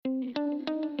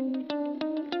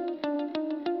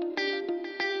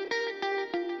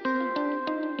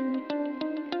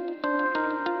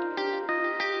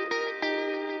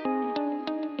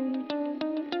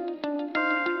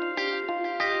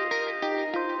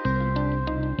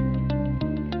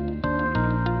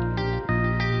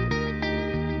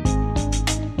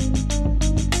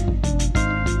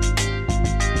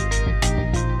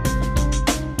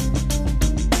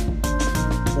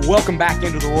Welcome back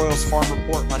into the Royals Farm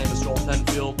Report. My name is Joel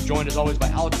Penfield, joined as always by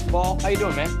Alex Ball. How you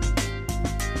doing, man?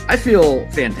 I feel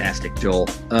fantastic, Joel.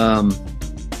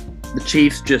 The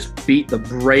Chiefs just beat the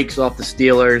brakes off the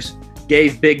Steelers,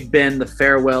 gave Big Ben the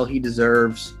farewell he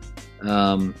deserves.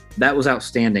 That was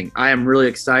outstanding. I am really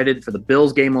excited for the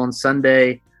Bills game on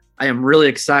Sunday. I am really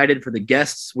excited for the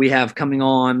guests we have coming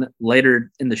on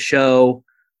later in the show.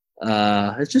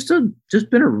 It's just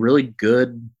been a really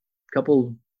good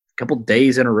couple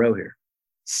days in a row here.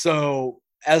 So,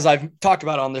 as I've talked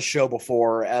about on this show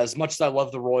before, as much as I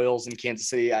love the Royals in Kansas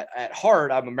City, at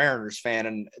heart, I'm a Mariners fan,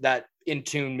 and that in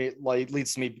tune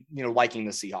leads to me, liking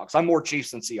the Seahawks. I'm more Chiefs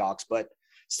than Seahawks, but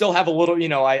still have a little,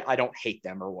 I don't hate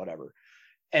them or whatever.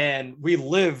 And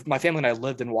my family and I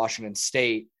lived in Washington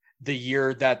State the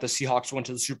year that the Seahawks went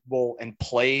to the Super Bowl and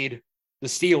played the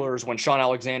Steelers when Sean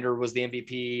Alexander was the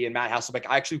MVP and Matt Hasselbeck.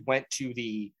 I actually went to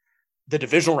the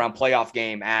divisional round playoff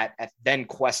game at then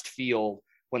Quest Field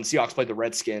when the Seahawks played the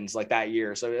Redskins like that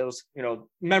year. So it was,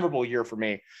 memorable year for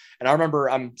me. And I remember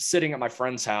I'm sitting at my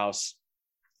friend's house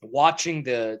watching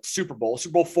the Super Bowl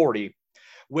 40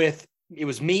 it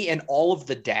was me and all of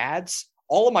the dads.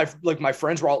 All of my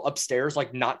friends were all upstairs,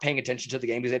 not paying attention to the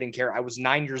game because they didn't care. I was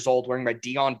 9 years old wearing my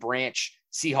Deion Branch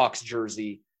Seahawks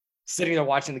jersey, sitting there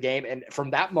watching the game. And from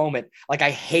that moment,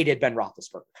 I hated Ben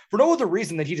Roethlisberger for no other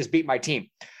reason than he just beat my team.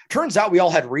 Turns out we all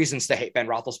had reasons to hate Ben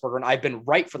Roethlisberger, and I've been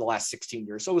right for the last 16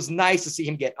 years. So it was nice to see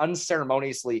him get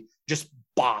unceremoniously just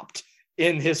bopped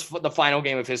in the final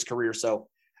game of his career. So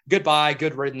goodbye,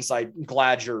 good riddance. I'm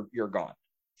glad you're gone.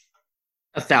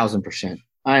 1,000%.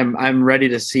 I'm ready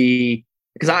to see,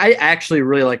 because I actually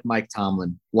really like Mike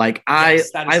Tomlin. I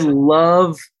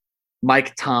love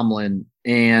Mike Tomlin,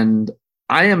 and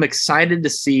I am excited to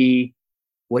see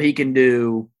what he can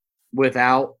do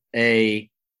without a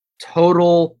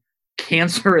total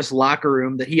cancerous locker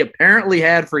room that he apparently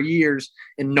had for years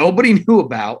and nobody knew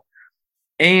about,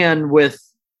 and with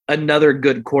another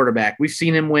good quarterback. We've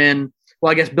seen him win.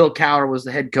 Well, I guess Bill Cowher was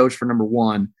the head coach for number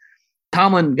one.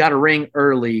 Tomlin got a ring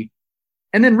early.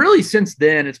 And then really since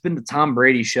then, it's been the Tom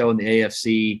Brady show in the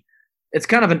AFC. It's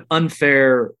kind of an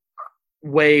unfair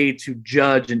way to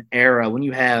judge an era when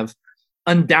you have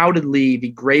undoubtedly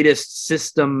the greatest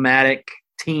systematic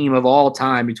team of all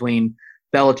time between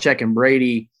Belichick and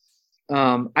Brady.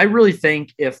 I really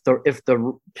think if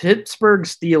the Pittsburgh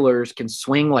Steelers can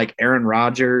swing like Aaron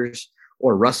Rodgers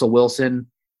or Russell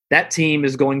Wilson, that team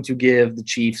is going to give the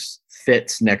Chiefs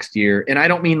fits next year. And I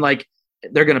don't mean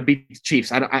they're going to beat the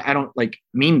Chiefs. I don't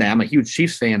mean that. I'm a huge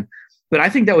Chiefs fan, but I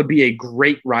think that would be a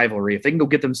great rivalry if they can go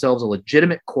get themselves a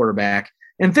legitimate quarterback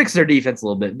and fix their defense a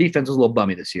little bit. Defense was a little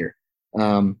bummy this year.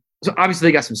 So obviously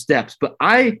they got some steps, but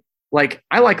I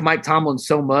like Mike Tomlin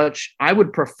so much. I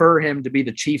would prefer him to be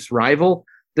the Chiefs rival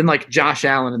than Josh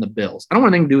Allen and the Bills. I don't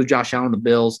want anything to do with Josh Allen and the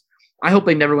Bills. I hope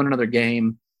they never win another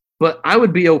game, but I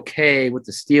would be okay with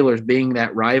the Steelers being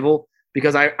that rival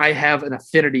because I have an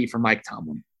affinity for Mike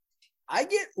Tomlin. I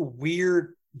get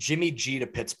weird Jimmy G to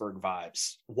Pittsburgh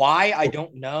vibes. Why? I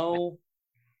don't know,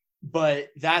 but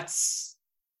that's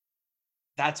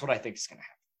what I think is going to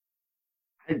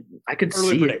happen. I could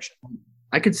Early see prediction. it.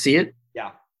 I could see it.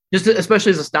 Yeah. Just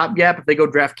especially as a stopgap if they go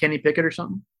draft Kenny Pickett or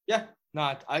something. Yeah.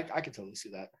 No, I could totally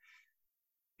see that.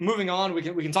 Moving on, we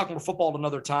can talk more football at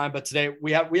another time, but today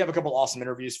we have a couple awesome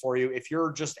interviews for you. If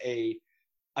you're just a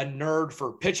nerd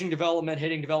for pitching development,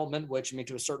 hitting development, which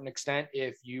to a certain extent,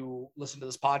 if you listen to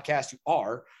this podcast, you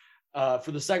are.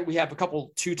 For the second, we have a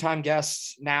couple two-time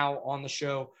guests now on the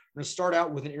show. We're going to start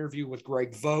out with an interview with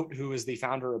Greg Vogt, who is the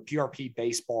founder of PRP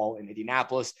Baseball in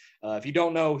Indianapolis. If you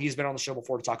don't know, he's been on the show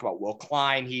before to talk about Will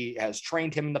Klein. He has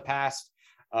trained him in the past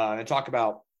and talk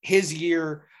about his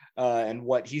year and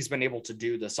what he's been able to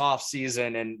do this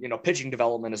offseason and, pitching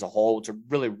development as a whole. It's a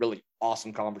really, really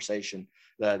awesome conversation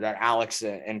that Alex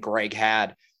and Greg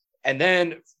had. And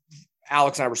then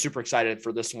Alex and I were super excited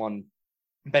for this one.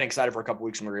 Been excited for a couple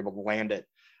weeks and we were able to land it.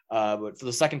 But for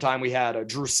the second time, we had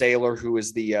Drew Saylor, who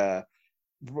is the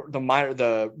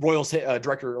Royals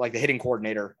director, the hitting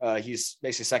coordinator. He's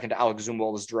basically second to Alex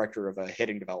Zumwalt as director of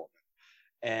hitting development.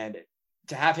 And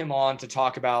to have him on to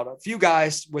talk about a few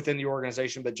guys within the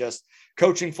organization, but just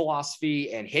coaching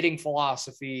philosophy and hitting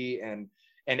philosophy and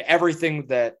everything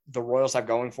that the Royals have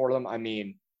going for them. I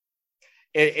mean,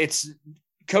 it's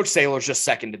Coach Saylor's just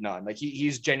second to none.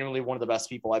 He's genuinely one of the best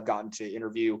people I've gotten to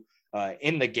interview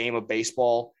in the game of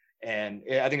baseball. And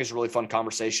I think it's a really fun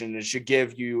conversation. It should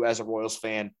give you, as a Royals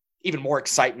fan, even more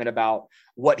excitement about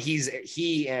what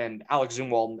he and Alex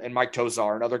Zumwalt and Mike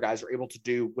Tozar and other guys are able to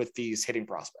do with these hitting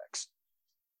prospects.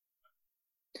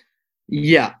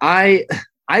 Yeah, I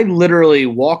I literally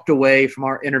walked away from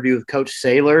our interview with Coach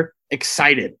Saylor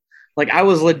excited. Like, I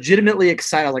was legitimately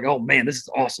excited. I was like, oh man, this is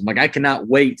awesome. Like, I cannot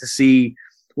wait to see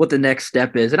what the next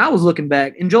step is. And I was looking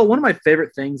back, and Joel, one of my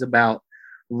favorite things about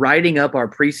writing up our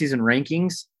preseason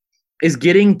rankings is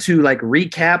getting to like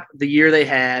recap the year they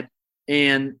had.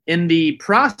 And in the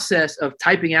process of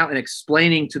typing out and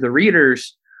explaining to the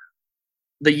readers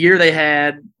the year they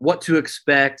had, what to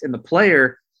expect, and the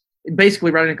player,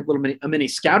 basically writing a mini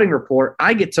scouting report,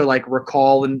 I get to like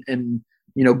recall and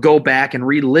go back and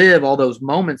relive all those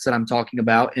moments that I'm talking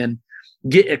about and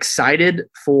get excited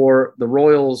for the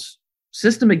Royals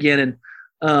system again.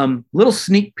 And little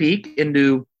sneak peek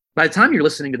into, by the time you're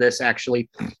listening to this, actually,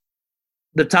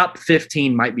 the top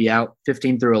 15 might be out,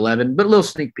 15 through 11, but a little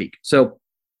sneak peek. So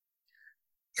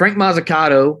Frank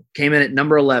Mazzucato came in at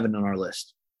number 11 on our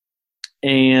list.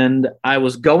 And I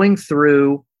was going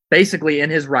through basically in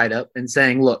his write-up and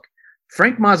saying, look,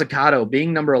 Frank Mazzucato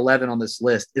being number 11 on this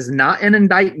list is not an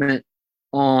indictment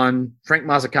on Frank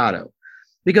Mazzucato,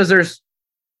 because there's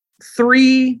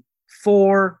four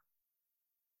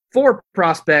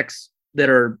prospects that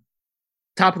are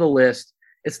top of the list.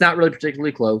 It's not really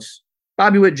particularly close.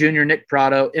 Bobby Witt Jr., Nick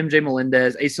Pratto, MJ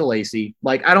Melendez, Asa Lacy.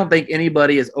 Like, I don't think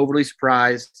anybody is overly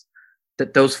surprised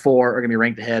that those four are going to be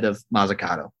ranked ahead of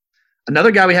Mazzucato.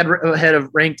 Another guy we had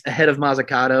ranked ahead of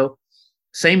Mazzucato,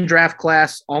 same draft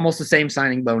class, almost the same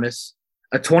signing bonus.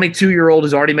 A 22-year-old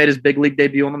who's already made his big league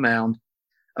debut on the mound.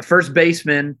 A first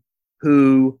baseman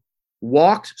who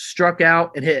walked, struck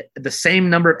out, and hit the same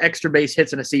number of extra base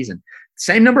hits in a season.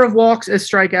 Same number of walks as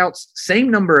strikeouts,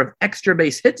 same number of extra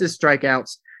base hits as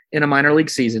strikeouts in a minor league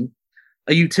season.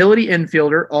 A utility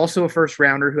infielder, also a first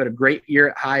rounder who had a great year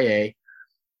at high A.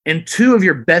 And two of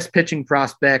your best pitching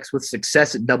prospects with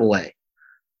success at Double A.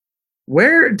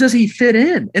 Where does he fit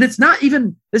in? And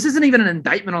this isn't even an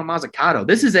indictment on Mazzucato.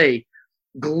 This is a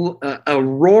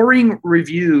roaring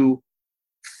review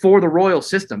for the Royal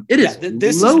system. It is.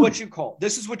 This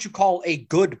is what you call a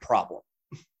good problem.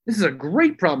 This is a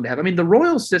great problem to have. I mean, the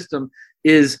Royal system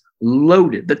is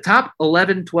loaded. The top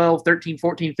 11, 12, 13,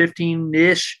 14,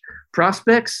 15-ish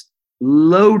prospects,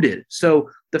 loaded. So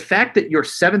the fact that your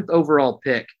 7th overall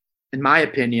pick, in my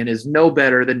opinion, is no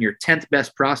better than your 10th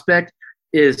best prospect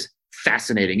is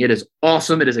fascinating. It is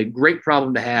awesome. It is a great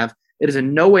problem to have. It is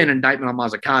in no way an indictment on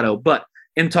Mazzucato, but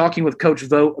in talking with Coach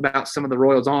Vogt about some of the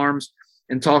Royals' arms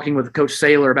and talking with Coach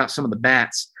Saylor about some of the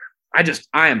bats,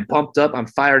 I am pumped up. I'm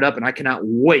fired up, and I cannot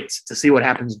wait to see what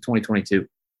happens in 2022.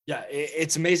 Yeah,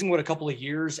 it's amazing what a couple of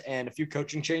years and a few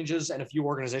coaching changes and a few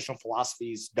organizational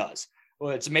philosophies does.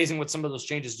 Well, it's amazing what some of those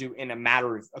changes do in a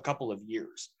matter of a couple of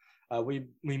years. We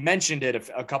mentioned it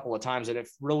a couple of times, and it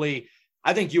really,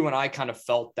 I think you and I kind of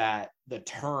felt that the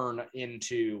turn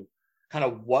into kind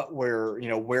of where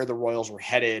the Royals were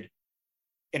headed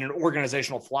in an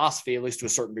organizational philosophy, at least to a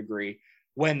certain degree,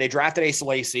 when they drafted Asa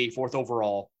Lacy 4th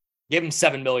overall, gave him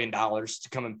 $7 million to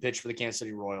come and pitch for the Kansas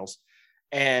City Royals,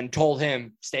 and told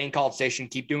him, stay in College Station,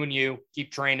 keep doing you,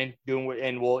 keep training,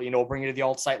 and we'll bring you to the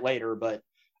alt site later. But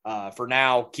for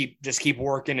now, keep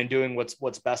working and doing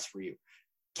what's best for you.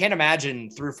 Can't imagine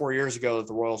 3 or 4 years ago that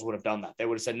the Royals would have done that. They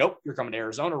would have said, nope, you're coming to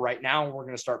Arizona right now. We're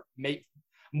going to start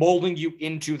molding you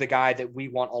into the guy that we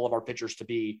want all of our pitchers to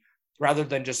be, rather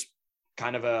than just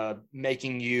kind of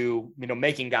making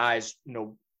guys, I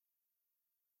don't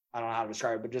know how to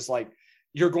describe it, but just like,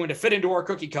 you're going to fit into our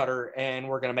cookie cutter and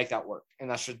we're going to make that work. And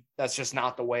that's just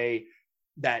not the way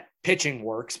that pitching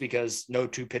works, because no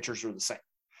two pitchers are the same.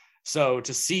 So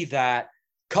to see that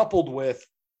coupled with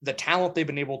the talent they've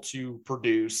been able to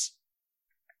produce,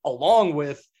 along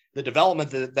with the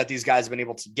development that these guys have been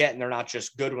able to get, and they're not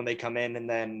just good when they come in, and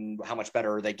then how much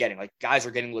better are they getting? Like, guys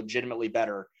are getting legitimately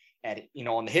better at,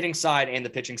 on the hitting side and the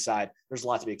pitching side. There's a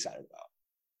lot to be excited about.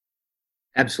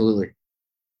 Absolutely.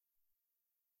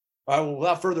 All right, well,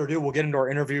 without further ado, we'll get into our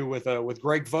interview with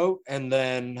Greg Vogt and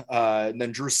then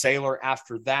Drew Saylor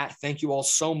after that. Thank you all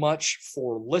so much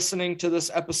for listening to this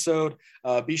episode.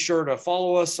 Be sure to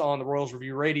follow us on the Royals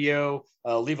Review Radio.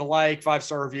 Leave a like,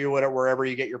 5-star review, wherever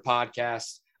you get your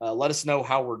podcasts. Let us know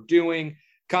how we're doing.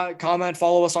 Comment,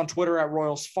 follow us on Twitter at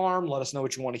Royals Farm. Let us know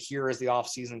what you want to hear as the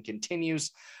offseason continues.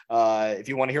 If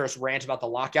you want to hear us rant about the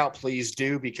lockout, please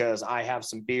do, because I have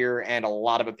some beer and a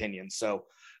lot of opinions. So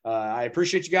I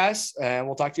appreciate you guys, and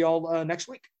we'll talk to you all next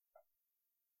week.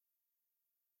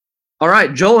 All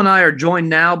right. Joel and I are joined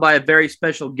now by a very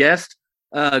special guest,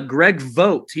 Greg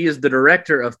Vogt. He is the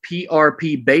director of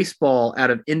PRP Baseball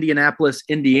out of Indianapolis,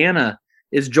 Indiana,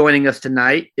 is joining us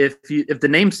tonight. If the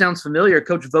name sounds familiar,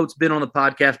 Coach Vogt's been on the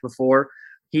podcast before.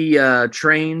 He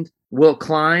trained Will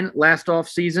Klein last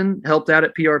offseason, helped out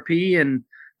at PRP, and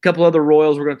couple other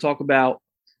Royals we're going to talk about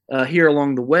here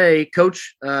along the way.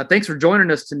 Coach, thanks for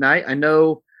joining us tonight. I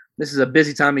know this is a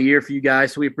busy time of year for you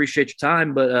guys, so we appreciate your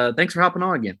time, but thanks for hopping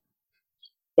on again.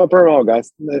 No problem at all,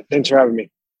 guys. Thanks for having me.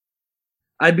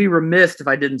 I'd be remiss if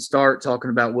I didn't start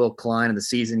talking about Will Klein and the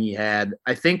season he had.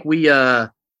 I think we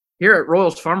here at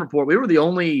Royals Farm Report, we were the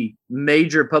only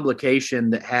major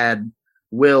publication that had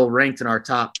Will ranked in our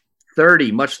top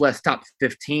 30, much less top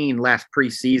 15 last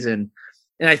preseason.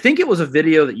 And I think it was a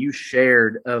video that you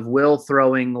shared of Will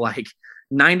throwing like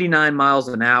 99 miles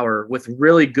an hour with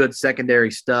really good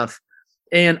secondary stuff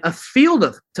and a feel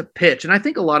to pitch. And I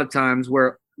think a lot of times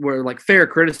where like fair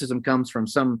criticism comes from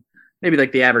some, maybe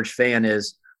like the average fan,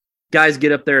 is guys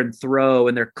get up there and throw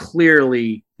and they're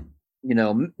clearly, I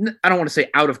don't want to say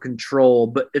out of control,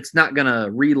 but it's not going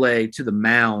to relay to the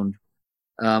mound.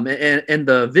 And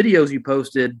the videos you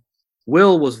posted,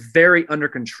 Will was very under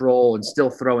control and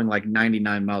still throwing like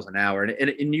 99 miles an hour.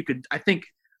 And you could, I think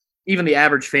even the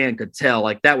average fan could tell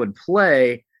like that would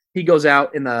play. He goes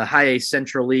out in the High A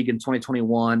Central League in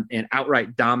 2021 and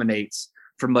outright dominates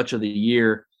for much of the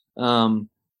year.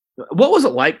 What was it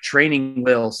like training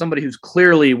Will, somebody who's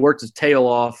clearly worked his tail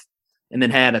off and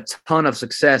then had a ton of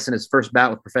success in his first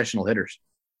bout with professional hitters?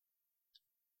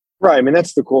 Right. I mean,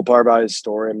 that's the cool part about his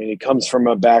story. I mean, he comes from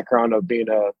a background of being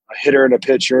a hitter and a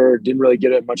pitcher, didn't really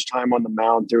get much time on the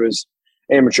mound through his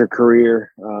amateur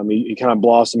career. He kind of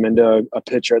blossomed into a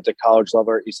pitcher at the college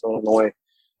level at East Illinois.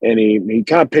 And he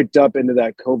kind of picked up into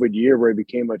that COVID year where he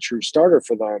became a true starter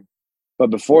for them.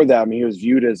 But before that, I mean, he was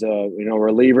viewed as a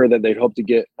reliever that they'd hope to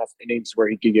get enough innings where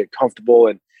he could get comfortable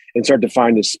and start to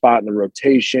find his spot in the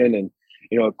rotation. And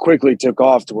it quickly took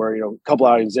off to where, a couple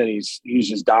outings in, he's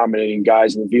just dominating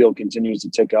guys, and the field continues to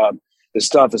tick up. The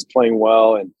stuff is playing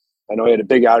well. And I know he had a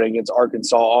big outing against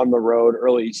Arkansas on the road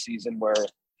early season where,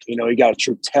 he got a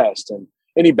true test. And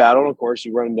any battle, of course,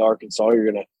 you run into Arkansas,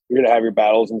 you're gonna have your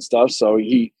battles and stuff. So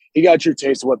he got a true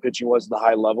taste of what pitching was at the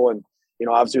high level. And,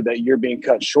 obviously that year being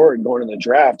cut short and going in the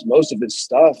draft, most of his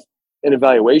stuff and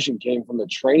evaluation came from the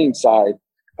training side.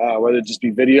 Whether it just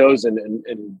be videos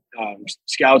and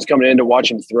scouts coming in to watch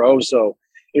him throw. So,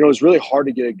 it was really hard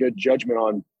to get a good judgment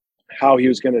on how he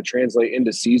was going to translate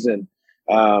into season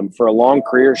for a long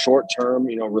career, short term,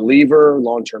 reliever,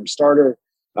 long-term starter,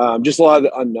 just a lot of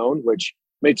the unknown, which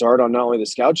makes it hard on not only the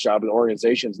scout's job, but the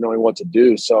organization's knowing what to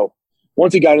do. So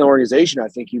once he got in the organization, I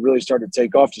think he really started to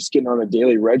take off, just getting on a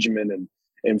daily regimen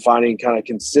and finding kind of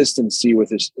consistency with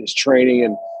his training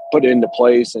and put it into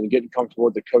place and getting comfortable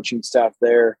with the coaching staff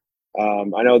there.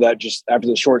 I know that just after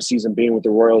the short season being with the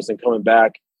Royals and coming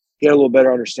back, he had a little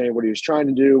better understanding what he was trying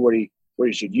to do, what he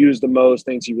should use the most,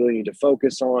 things he really need to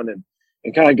focus on,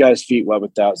 and kind of got his feet wet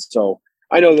with that. So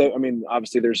I know that, I mean,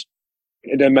 obviously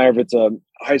it doesn't matter if it's a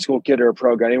high school kid or a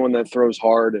pro guy, anyone that throws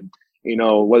hard and,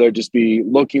 whether it just be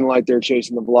looking like they're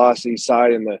chasing the velocity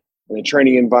side in the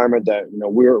training environment that,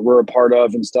 we're a part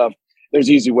of and stuff. There's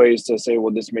easy ways to say,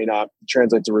 well, this may not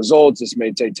translate to results. This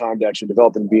may take time to actually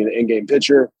develop and be an in-game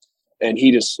pitcher. And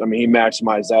he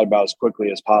maximized that about as quickly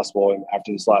as possible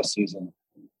after this last season.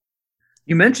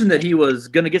 You mentioned that he was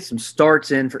going to get some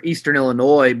starts in for Eastern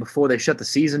Illinois before they shut the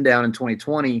season down in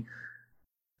 2020.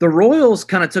 The Royals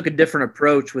kind of took a different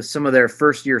approach with some of their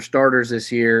first-year starters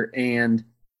this year, and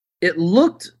it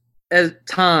looked at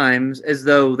times as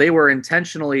though they were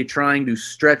intentionally trying to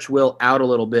stretch Will out a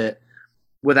little bit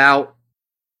without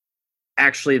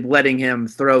actually letting him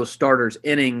throw starters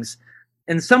innings.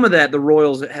 And some of that, the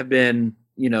Royals have been,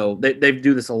 they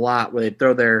do this a lot where they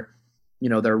throw their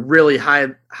really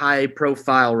high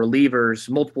profile relievers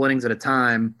multiple innings at a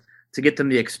time to get them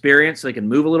the experience so they can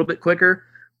move a little bit quicker.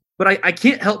 But I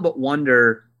can't help but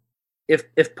wonder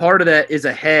if part of that is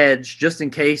a hedge just in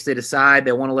case they decide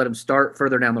they want to let him start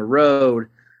further down the road.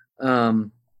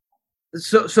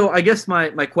 So I guess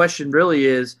my question really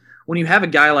is, when you have a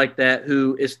guy like that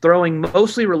who is throwing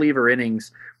mostly reliever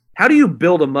innings, how do you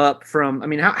build him up from,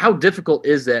 how difficult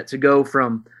is that to go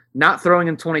from not throwing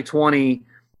in 2020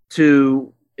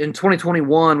 to in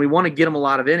 2021, we want to get him a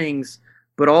lot of innings,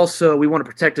 but also we want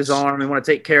to protect his arm. We want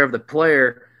to take care of the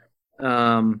player.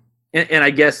 And I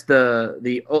guess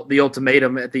the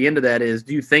ultimatum at the end of that is,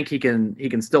 do you think he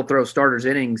can still throw starters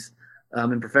innings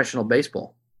in professional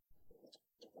baseball?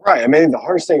 Right. The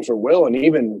hardest thing for Will, and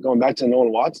even going back to the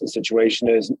Nolan Watson situation,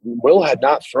 is Will had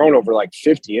not thrown over like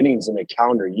 50 innings in a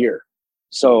calendar year.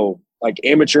 So like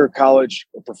amateur, college,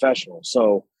 or professional.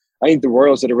 So I think the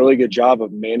Royals did a really good job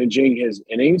of managing his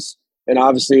innings. And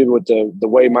obviously with the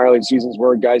way minor league seasons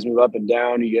work, guys move up and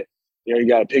down. You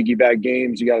got to piggyback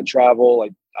games, you got to travel.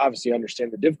 Like, obviously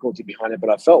understand the difficulty behind it,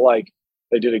 but I felt like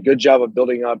they did a good job of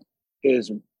building up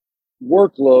his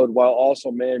workload while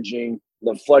also managing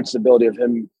the flexibility of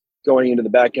him going into the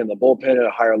back end of the bullpen at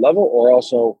a higher level, or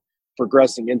also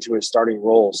progressing into his starting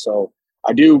role. So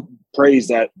I do praise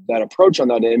that approach on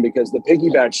that end, because the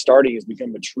piggyback starting has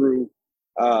become a true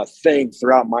thing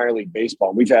throughout minor league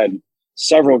baseball. We've had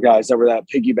several guys that were that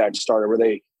piggyback starter where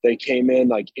they came in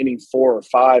like inning 4 or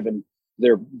 5, and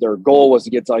their goal was to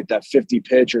get to like that 50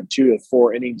 pitch or 2 to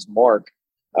 4 innings mark,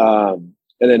 and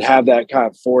then have that kind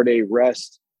of 4-day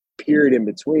rest period in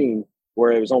between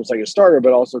where it was almost like a starter,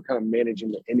 but also kind of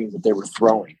managing the innings that they were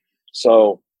throwing.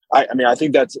 So I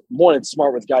think that's one, it's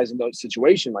smart with guys in those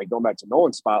situations, like going back to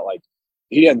Nolan's spot, like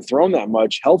he hadn't thrown that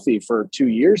much healthy for 2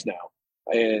 years now,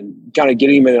 and kind of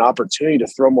getting him an opportunity to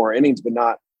throw more innings, but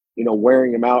not,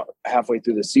 wearing him out halfway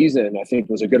through the season, I think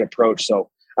was a good approach.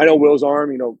 So I know Will's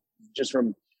arm, just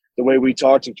from the way we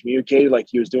talked and communicated, like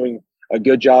he was doing a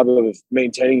good job of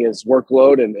maintaining his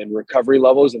workload and recovery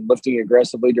levels and lifting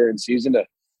aggressively during the season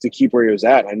to keep where he was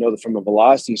at. I know that from a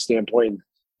velocity standpoint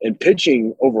and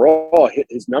pitching overall,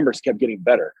 his numbers kept getting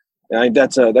better. And I think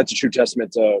that's a true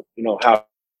testament to, how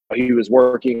he was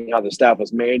working, how the staff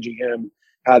was managing him,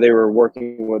 how they were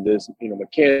working with his,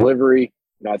 mechanic delivery.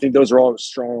 I think those are all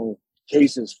strong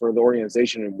cases for the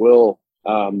organization and Will,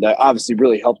 that obviously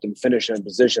really helped him finish in a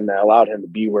position that allowed him to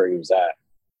be where he was at.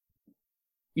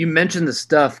 You mentioned the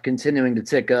stuff continuing to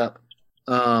tick up.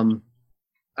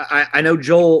 I know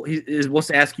Joel wants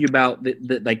to ask you about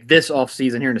like this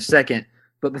offseason here in a second,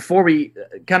 but before we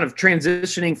kind of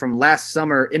transitioning from last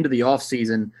summer into the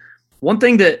offseason, one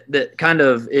thing that kind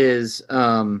of is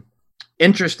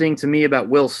interesting to me about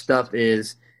Will's stuff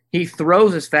is he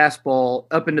throws his fastball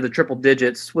up into the triple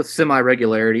digits with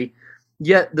semi-regularity,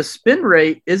 yet the spin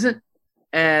rate isn't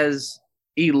as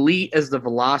elite as the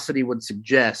velocity would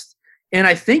suggest. And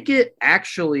I think it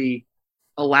actually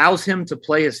allows him to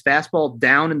play his fastball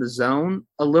down in the zone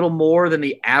a little more than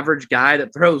the average guy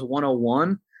that throws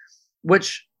 101,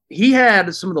 which he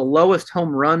had some of the lowest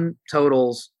home run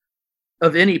totals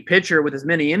of any pitcher with as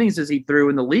many innings as he threw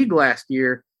in the league last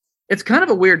year. It's kind of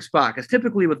a weird spot because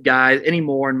typically with guys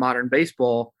anymore in modern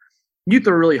baseball, you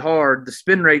throw really hard, the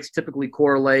spin rates typically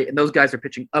correlate, and those guys are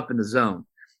pitching up in the zone.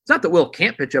 It's not that Will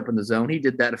can't pitch up in the zone. He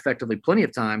did that effectively plenty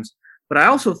of times. But I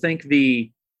also think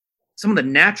some of the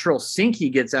natural sink he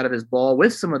gets out of his ball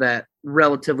with some of that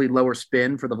relatively lower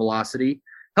spin for the velocity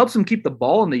helps him keep the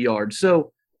ball in the yard.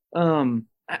 So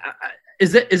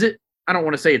is it I don't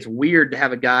want to say it's weird to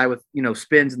have a guy with,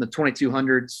 spins in the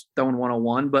 2200s throwing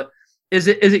 101, but is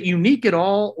it unique at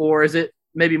all, or is it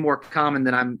maybe more common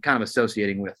than I'm kind of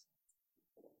associating with?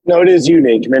 No, it is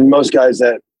unique. I mean, most guys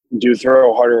that do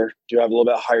throw harder do have a little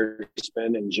bit higher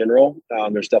spin in general.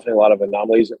 There's definitely a lot of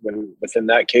anomalies within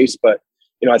that case. But,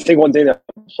 I think one thing that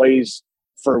plays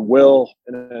for Will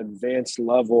in an advanced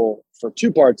level for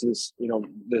two parts is,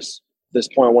 this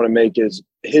point I want to make is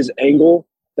his angle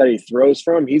that he throws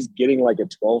from. He's getting like a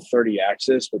 1230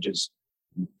 axis, which is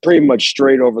pretty much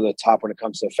straight over the top when it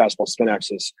comes to fastball spin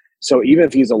axis. So even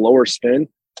if he's a lower spin,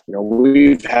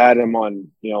 we've had him on,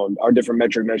 our different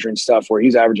measuring stuff where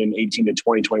he's averaging 18 to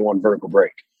 20, 21 vertical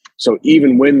break. So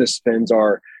even when the spins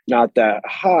are not that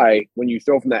high, when you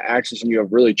throw from that axis and you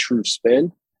have really true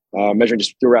spin, measuring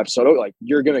just through Rapsodo, like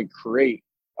you're going to create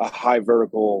a high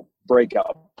vertical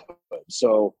breakout.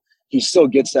 So he still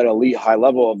gets that elite high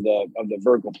level of the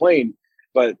vertical plane.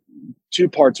 But two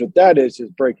parts with that is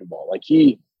his breaking ball. Like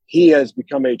he has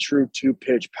become a true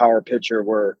 2-pitch power pitcher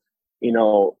where, I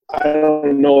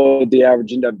don't know what the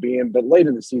average ended up being, but late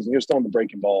in the season, he was throwing the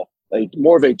breaking ball, like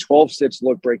more of a 12-6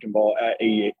 look breaking ball at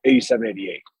 87,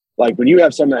 88. Like when you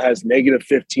have someone that has negative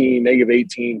 15, negative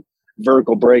 18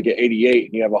 vertical break at 88,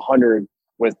 and you have 100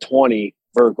 with 20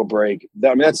 vertical break,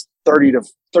 that's 30 to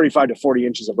 35 to 40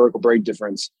 inches of vertical break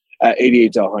difference at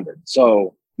 88 to 100.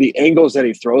 So the angles that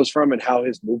he throws from and how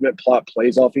his movement plot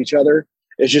plays off each other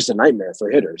is just a nightmare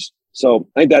for hitters. So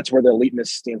I think that's where the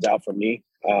eliteness stands out for me.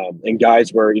 And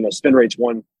guys where, spin rate's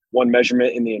one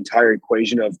measurement in the entire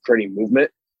equation of creating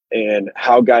movement, and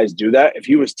how guys do that. If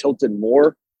he was tilted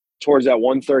more towards that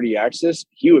 130 axis,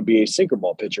 he would be a sinker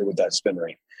ball pitcher with that spin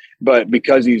rate. But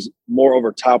because he's more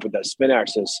over top with that spin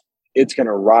axis, it's going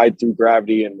to ride through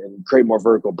gravity and create more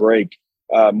vertical break,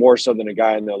 more so than a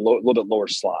guy in a little bit lower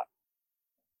slot.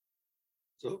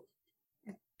 So,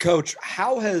 Coach,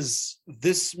 how has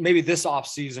this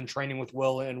offseason training with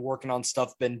Will and working on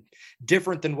stuff been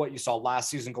different than what you saw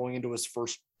last season going into his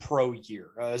first pro year?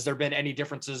 Has there been any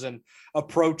differences in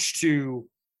approach to,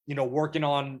 working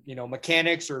on,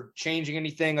 mechanics or changing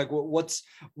anything? Like what's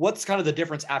kind of the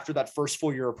difference after that first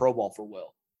full year of pro ball for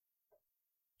Will?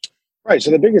 Right.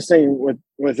 So the biggest thing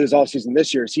with his offseason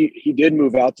this year is he did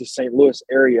move out to St. Louis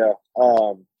area.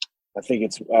 I think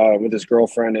it's with his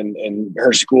girlfriend and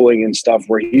her schooling and stuff,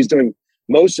 where he's doing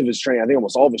most of his training. I think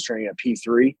almost all of his training at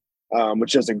P3,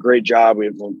 which does a great job.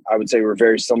 I would say we're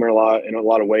very similar in a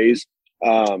lot of ways.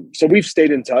 So we've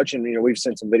stayed in touch, and we've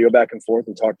sent some video back and forth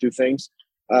and talked through things.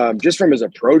 Just from his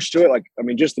approach to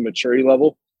it, just the maturity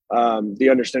level, the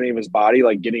understanding of his body,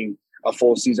 like getting a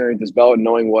full season underneath his belt and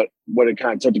knowing what it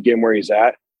kind of took to get him where he's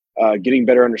at, getting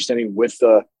better understanding with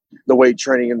the weight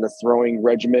training and the throwing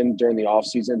regimen during the off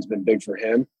season has been big for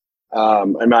him.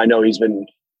 I know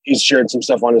he's shared some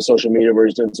stuff on his social media where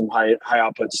he's doing some high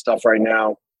output stuff right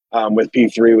now with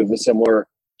P3 with the similar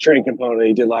training component that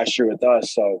he did last year with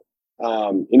us. So,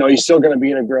 he's still going to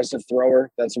be an aggressive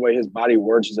thrower. That's the way his body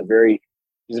works. He's a very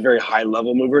high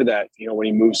level mover that, when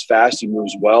he moves fast, he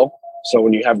moves well. So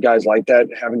when you have guys like that,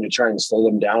 having to try and slow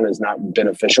them down is not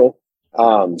beneficial.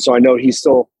 So I know he's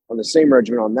still on the same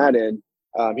regimen on that end.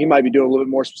 He might be doing a little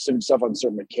bit more specific stuff on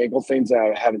certain mechanical things that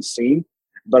I haven't seen.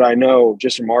 But I know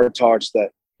just from our talks that,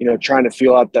 trying to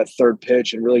feel out that third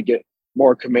pitch and really get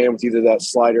more command with either that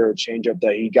slider or changeup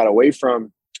that he got away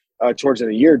from towards the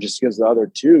end of the year, just because the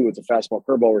other two with the fastball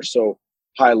curveball were so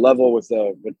high level with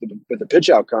the pitch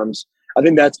outcomes. I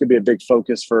think that's going to be a big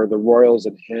focus for the Royals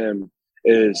and him,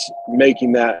 is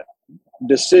making that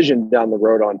decision down the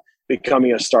road on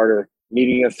becoming a starter,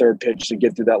 needing a third pitch to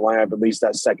get through that lineup at least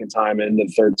that second time and the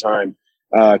third time,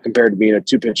 compared to being a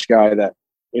two-pitch guy that,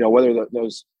 whether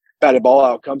those batted ball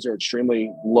outcomes are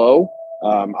extremely low,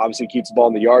 obviously keeps the ball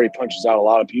in the yard. He punches out a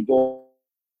lot of people.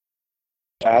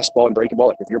 Fastball and breaking ball.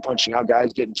 Like if you're punching out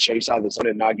guys getting chased out of the zone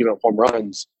and not giving up home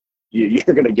runs, you're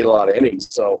going to get a lot of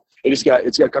innings. So it's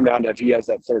got to come down to if he has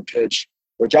that third pitch,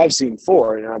 which I've seen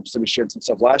before, and obviously we shared some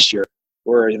stuff last year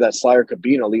where that slider could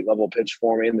be an elite level pitch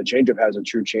for me, and the changeup has a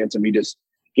true chance of me just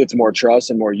gets more trust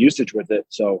and more usage with it.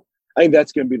 So I think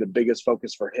that's going to be the biggest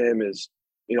focus for him is,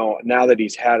 now that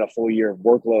he's had a full year of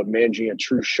workload, managing a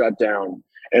true shutdown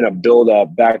and a build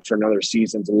up back for another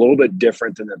season. It's a little bit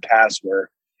different than the past where,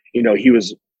 he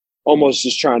was almost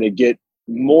just trying to get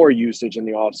more usage in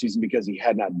the offseason because he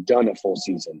had not done a full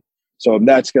season. So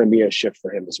that's going to be a shift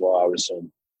for him as well, I would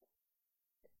assume.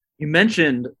 You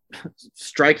mentioned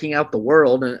striking out the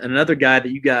world, and another guy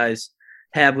that you guys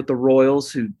have with the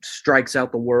Royals who strikes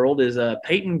out the world is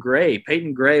Peyton Gray.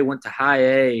 Peyton Gray went to high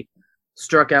A,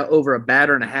 struck out over a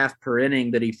batter and a half per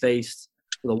inning that he faced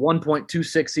with a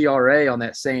 1.26 ERA on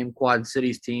that same Quad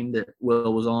Cities team that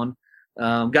Will was on.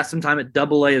 Got some time at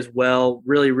Double A as well.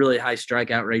 Really, really high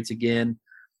strikeout rates again.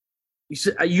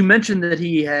 You mentioned that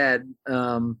he had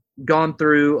gone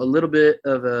through a little bit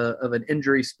of an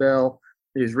injury spell.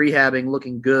 He was rehabbing,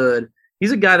 looking good.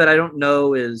 He's a guy that I don't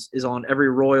know is on every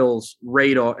Royals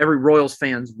radar, every Royals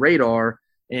fan's radar,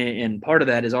 and part of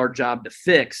that is our job to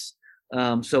fix.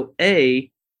 So A,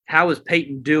 how is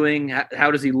Peyton doing? How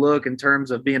does he look in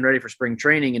terms of being ready for spring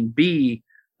training? And B,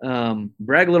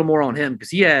 brag a little more on him because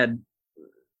he had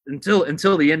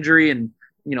until the injury and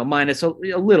minus a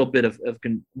little bit of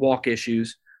walk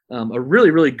issues, a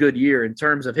really, really good year in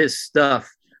terms of his stuff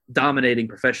dominating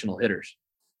professional hitters.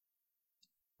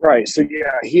 Right. So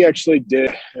yeah, he actually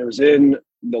did. It was in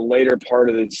the later part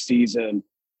of the season,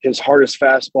 his hardest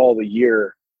fastball of the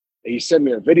year. He sent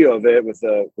me a video of it with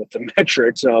the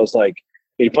metrics, and I was like,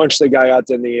 he punched the guy out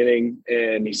in the inning,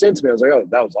 and he sent to me. I was like, oh,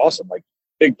 that was awesome! Like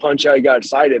big punch out. He got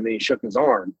excited, and then he shook his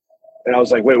arm, and I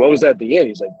was like, wait, what was that at the end?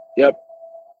 He's like, yep,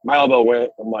 my elbow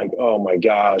went. I'm like, oh my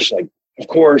gosh! Like, of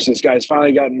course, this guy's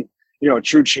finally gotten a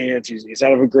true chance. He's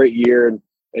out of a great year, and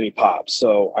he pops.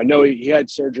 So I know he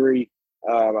had surgery.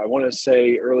 I want to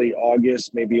say early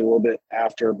August, maybe a little bit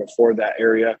before that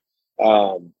area.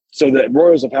 So the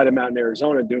Royals have had him out in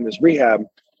Arizona doing this rehab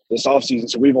this offseason.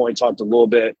 So we've only talked a little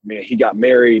bit. I mean, he got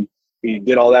married. He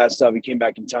did all that stuff. He came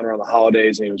back in town around the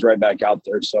holidays, and he was right back out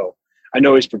there. So I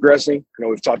know he's progressing. I know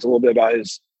we've talked a little bit about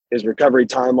his recovery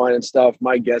timeline and stuff.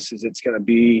 My guess is it's going to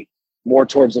be more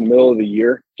towards the middle of the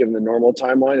year, given the normal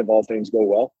timeline if all things go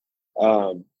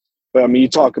well. But, I mean, you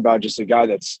talk about just a guy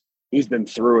he's been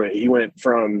through it. He went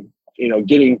from,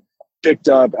 getting picked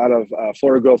up out of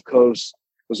Florida Gulf Coast,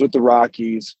 was with the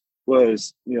Rockies,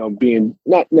 was, being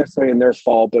not necessarily in their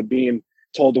fault, but being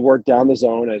told to work down the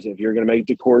zone as if you're going to make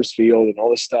the Coors Field and all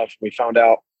this stuff. We found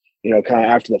out, kind of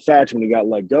after the fact when he got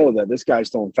let go that this guy's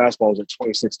throwing fastballs at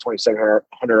 2,700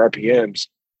 RPMs,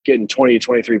 getting 20 to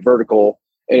 23 vertical,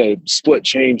 and a split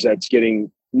change that's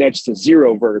getting next to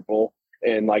zero vertical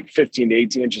and like 15 to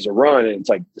 18 inches of run. And it's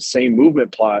like the same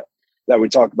movement plot that we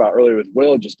talked about earlier with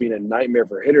Will just being a nightmare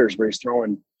for hitters where he's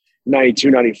throwing 92,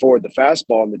 94 at the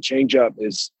fastball, and the changeup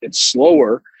it's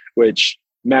slower, which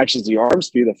matches the arm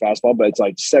speed of the fastball, but it's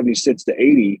like 76 to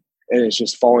 80, and it's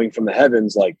just falling from the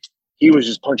heavens. Like, he was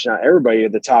just punching out everybody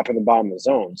at the top and the bottom of the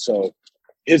zone. So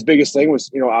his biggest thing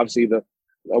was, obviously the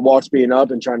walks being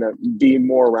up and trying to be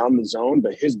more around the zone,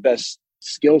 but his best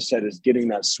skill set is getting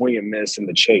that swing and miss and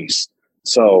the chase.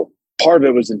 So part of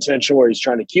it was intentional, where he's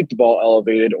trying to keep the ball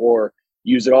elevated or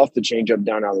use it off the changeup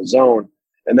down out of the zone.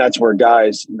 And that's where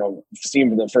guys, see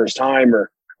him for the first time or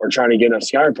trying to get a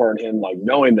sky report on him, like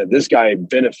knowing that this guy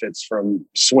benefits from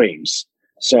swings.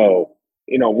 So,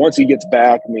 once he gets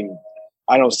back, I mean,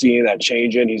 I don't see any of that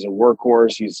changing. He's a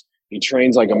workhorse. He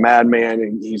trains like a madman,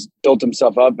 and he's built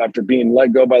himself up after being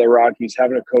let go by the Rockies,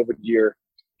 having a COVID year.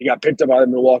 He got picked up by the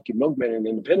Milwaukee Milkmen in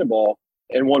independent ball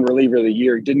and won reliever of the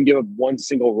year. He didn't give up one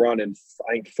single run in,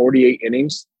 I think, 48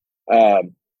 innings,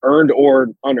 earned or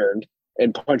unearned,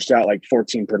 and punched out like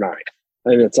 14 per 9.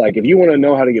 And it's like, if you want to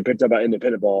know how to get picked up by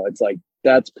independent ball, it's like,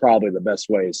 that's probably the best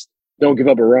ways. Don't give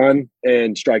up a run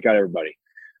and strike out everybody.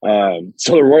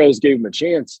 So the Royals gave him a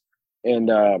chance, and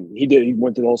he did. He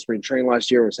went to the whole spring training last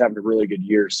year, was having a really good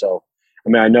year. So, I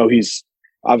mean, I know he's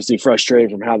obviously frustrated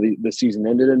from how the season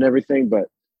ended and everything, but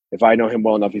if I know him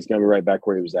well enough, he's going to be right back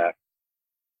where he was at.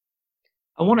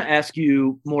 I want to ask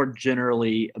you more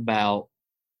generally about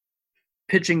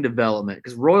pitching development,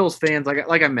 because Royals fans,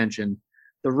 like I mentioned,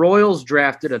 the Royals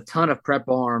drafted a ton of prep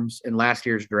arms in last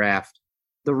year's draft.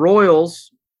 The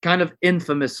Royals kind of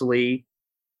infamously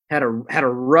had a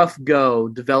rough go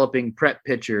developing prep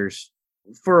pitchers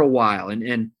for a while.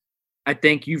 And I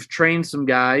think you've trained some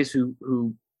guys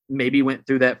who maybe went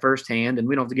through that firsthand, and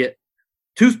we don't have to get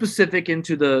too specific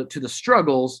into the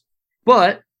struggles,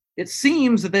 but it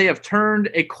seems that they have turned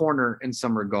a corner in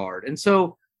some regard. And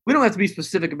so we don't have to be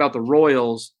specific about the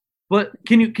Royals, but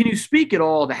can you speak at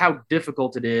all to how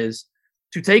difficult it is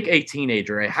to take a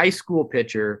teenager, a high school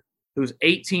pitcher who's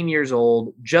 18 years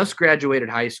old, just graduated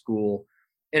high school,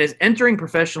 and is entering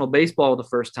professional baseball the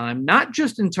first time, not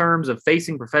just in terms of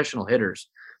facing professional hitters,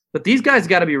 but these guys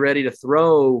got to be ready to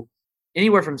throw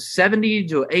anywhere from 70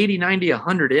 to 80, 90,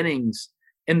 100 innings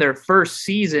in their first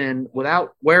season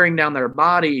without wearing down their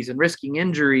bodies and risking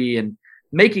injury and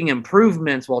making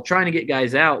improvements while trying to get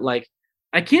guys out. Like,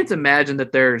 I can't imagine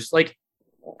that there's, like,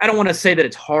 I don't want to say that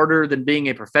it's harder than being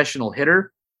a professional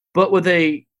hitter, but with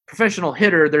a professional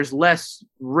hitter, there's less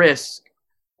risk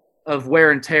of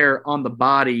wear and tear on the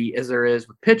body as there is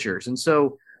with pitchers. And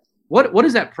so what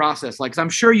is that process like? 'Cause I'm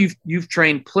sure you've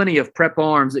trained plenty of prep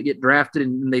arms that get drafted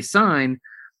and they sign.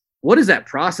 What is that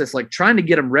process like, trying to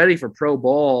get them ready for pro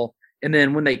ball, and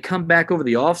then when they come back over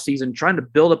the offseason, trying to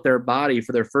build up their body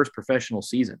for their first professional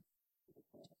season?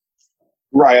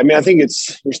 Right. I mean, I think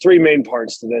there's three main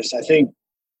parts to this. I think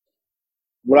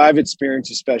what I've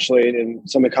experienced, especially in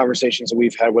some of the conversations that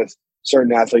we've had with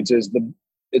certain athletes, is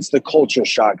it's the culture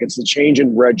shock. It's the change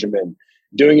in regimen,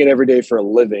 doing it every day for a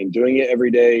living, doing it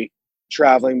every day,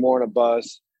 traveling more on a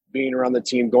bus, being around the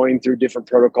team, going through different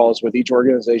protocols, with each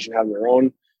organization having their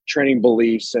own training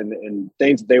beliefs and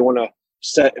things that they want to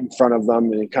set in front of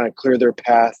them and kind of clear their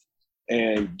path.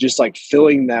 And just like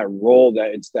filling that role,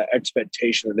 that it's that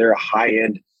expectation that they're a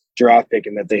high-end draft pick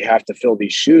and that they have to fill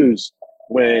these shoes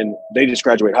when they just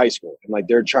graduate high school. And like,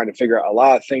 they're trying to figure out a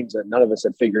lot of things that none of us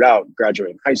had figured out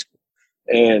graduating high school.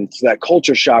 And so that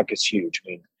culture shock is huge. I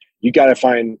mean, you got to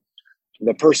find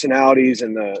the personalities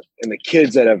and the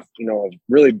kids that have, have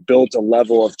really built a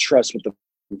level of trust with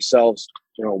themselves,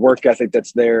 work ethic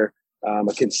that's there,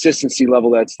 a consistency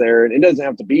level that's there. And it doesn't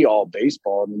have to be all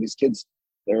baseball. I mean, these kids,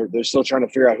 they're still trying to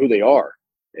figure out who they are,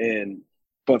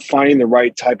 but finding the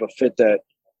right type of fit, that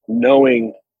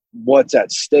knowing what's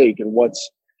at stake and what's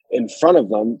in front of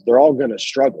them, they're all going to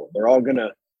struggle. They're all going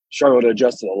to struggle to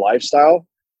adjust to the lifestyle,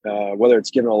 whether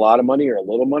it's giving a lot of money or a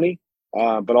little money,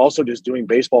 but also just doing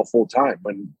baseball full time.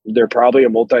 When they're probably a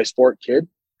multi-sport kid,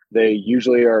 they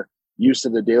usually are used to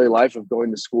the daily life of going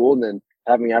to school and then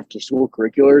having after school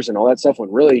curriculars and all that stuff,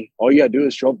 when really all you got to do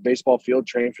is show up at the baseball field,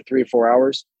 train for 3 or 4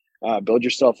 hours, build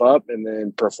yourself up, and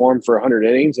then perform for 100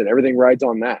 innings, and everything rides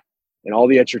on that. And all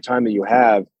the extra time that you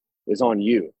have is on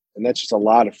you. And that's just a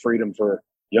lot of freedom for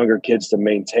younger kids to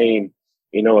maintain,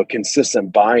 a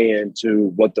consistent buy-in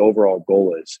to what the overall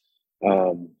goal is,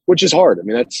 which is hard. I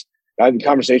mean, I have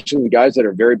conversations with guys that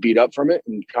are very beat up from it,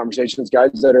 and conversations with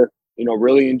guys that are,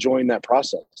 really enjoying that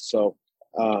process. So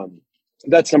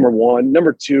that's number one.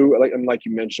 Number two, like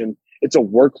you mentioned, it's a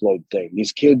workload thing.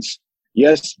 These kids,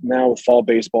 yes, now with fall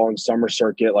baseball and summer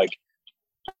circuit, like,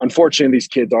 unfortunately, these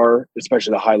kids are,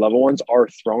 especially the high level ones, are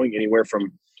throwing anywhere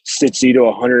from 60 to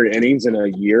 100 innings in a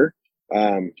year,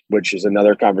 which is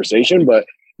another conversation. But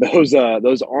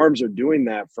those arms are doing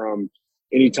that from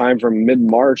anytime from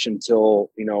mid-March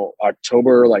until,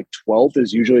 October, like 12th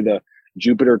is usually the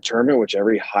Jupiter tournament, which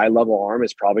every high-level arm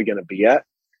is probably going to be at.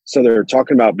 So they're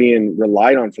talking about being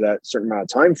relied on for that certain amount of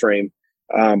time frame,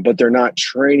 but they're not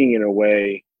training in a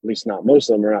way, at least not most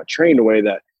of them, are not trained in a way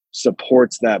that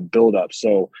supports that buildup.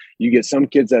 So you get some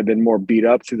kids that have been more beat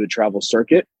up through the travel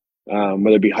circuit,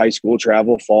 whether it be high school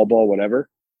travel, fall ball, whatever.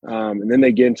 And then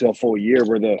they get into a full year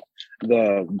where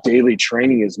the daily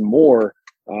training is more.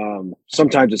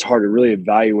 Sometimes it's hard to really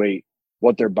evaluate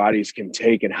what their bodies can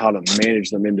take and how to manage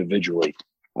them individually.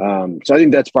 So I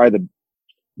think that's probably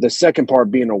the second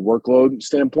part, being a workload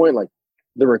standpoint, like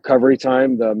the recovery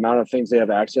time, the amount of things they have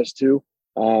access to,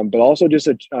 but also just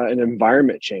an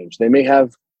environment change. They may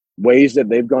have ways that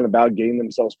they've gone about getting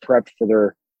themselves prepped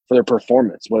for their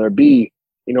performance, whether it be,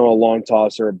 a long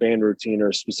toss or a band routine or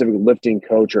a specific lifting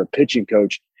coach or a pitching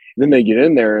coach. And then they get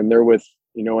in there and they're with,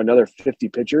 another 50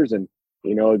 pitchers and,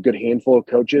 a good handful of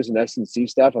coaches and S&C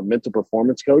staff, a mental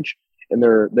performance coach, and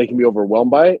they can be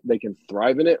overwhelmed by it. They can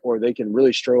thrive in it, or they can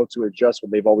really struggle to adjust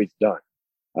what they've always done.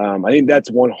 I think that's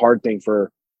one hard thing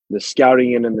for the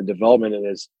scouting and the development, and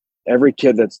is most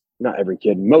kids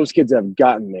that have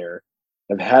gotten there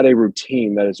have had a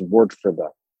routine that has worked for them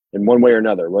in one way or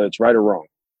another, whether it's right or wrong,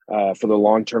 for the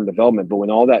long-term development. But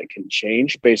when all that can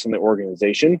change based on the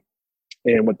organization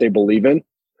and what they believe in,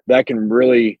 that can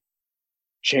really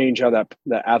change how that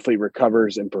athlete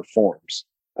recovers and performs.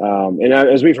 And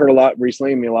as we've heard a lot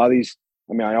recently, a lot of these,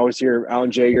 I always hear Alan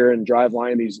Jaeger and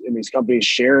Driveline in these companies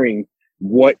sharing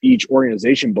what each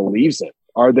organization believes in.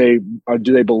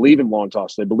 Do they believe in long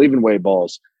toss? Do they believe in weight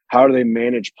balls? How do they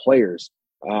manage players?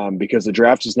 Because the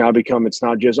draft has now become, it's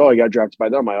not just, I got drafted by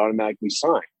them, I automatically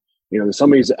sign.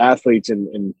 Some of these athletes,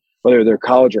 and whether they're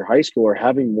college or high school, are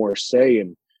having more say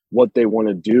in what they want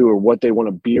to do or what they want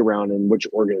to be around in which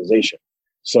organization.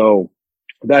 So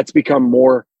that's become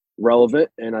more relevant,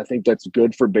 and I think that's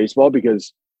good for baseball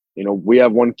because, we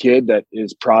have one kid that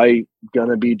is probably going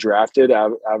to be drafted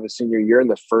out of a senior year in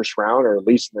the first round, or at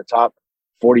least in the top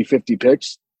 40, 50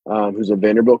 picks, who's a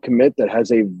Vanderbilt commit that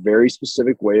has a very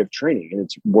specific way of training, and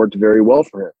it's worked very well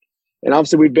for him. And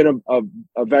obviously we've been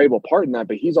a valuable part in that,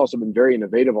 but he's also been very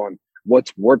innovative on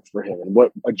what's worked for him and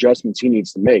what adjustments he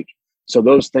needs to make. So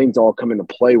those things all come into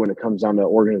play when it comes down to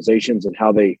organizations and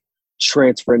how they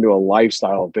transfer into a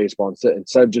lifestyle of baseball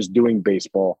instead of just doing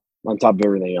baseball on top of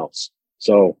everything else.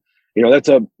 So, there's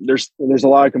a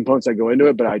lot of components that go into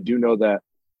it, but I do know that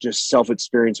just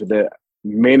self-experience with it,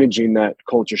 managing that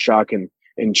culture shock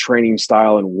and training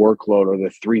style and workload are the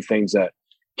three things that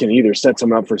can either set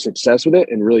someone up for success with it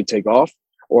and really take off,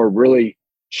 or really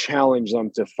challenge them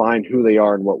to find who they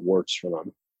are and what works for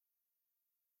them.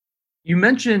 You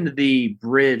mentioned the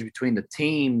bridge between the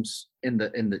teams in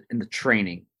the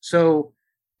training. So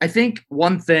I think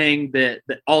one thing that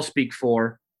I'll speak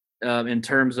for in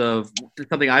terms of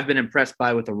something I've been impressed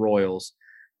by with the Royals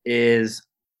is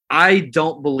I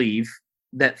don't believe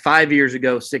that 5 years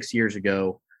ago, 6 years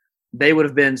ago, they would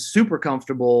have been super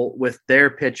comfortable with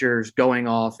their pitchers going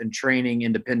off and training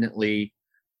independently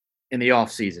in the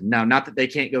off season. Now, not that they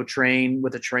can't go train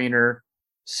with a trainer,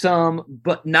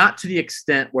 but not to the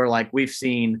extent where, like, we've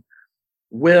seen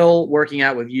Will working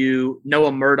out with you.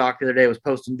 Noah Murdoch the other day was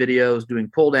posting videos, doing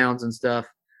pull downs and stuff.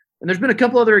 And there's been a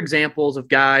couple other examples of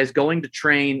guys going to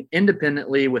train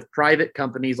independently with private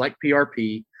companies like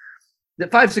PRP that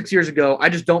 5-6 years ago, I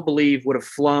just don't believe would have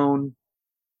flown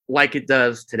like it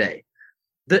does today.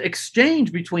 The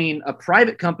exchange between a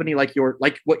private company like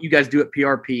what you guys do at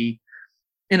PRP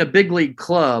in a big league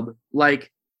club,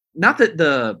 like, not that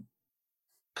the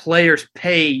players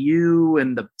pay you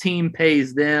and the team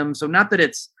pays them. So not that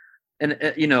it's,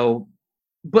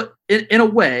 but in a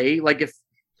way, like if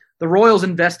the Royals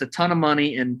invest a ton of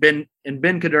money in Ben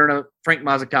Caderna, Frank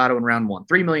Mazzucato in round one,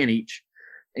 $3 million each.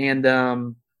 And,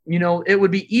 it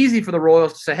would be easy for the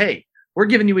Royals to say, hey, we're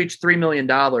giving you each $3 million.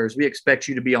 We expect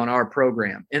you to be on our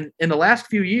program. And in the last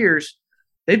few years,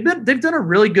 they've done a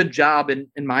really good job, in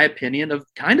my opinion, of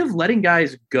kind of letting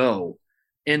guys go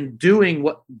and doing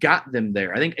what got them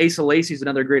there. I think Asa Lacy is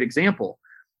another great example.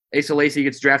 Asa Lacy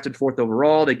gets drafted 4th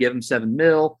overall. They give him $7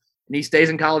 million, and he stays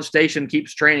in College Station,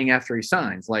 keeps training after he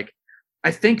signs. Like, I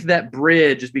think that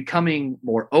bridge is becoming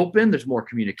more open. There's more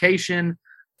communication.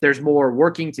 There's more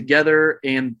working together,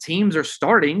 and teams are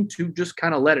starting to just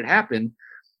kind of let it happen.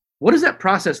 What does that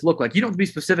process look like? You don't have to be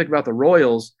specific about the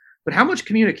Royals, but how much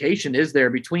communication is there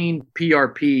between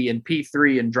PRP and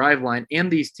P3 and Driveline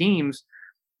and these teams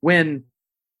when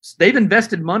they've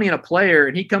invested money in a player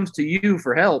and he comes to you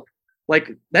for help?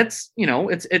 Like, that's,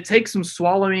 it takes some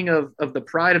swallowing of the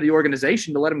pride of the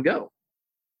organization to let him go.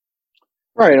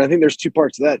 Right. And I think there's two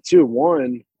parts to that too.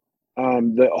 One,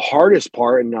 the hardest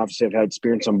part, and obviously I've had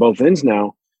experience on both ends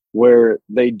now, where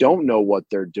they don't know what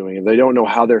they're doing and they don't know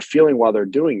how they're feeling while they're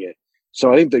doing it.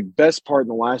 So I think the best part in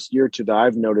the last year or two that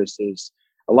I've noticed is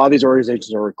a lot of these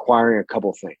organizations are requiring a couple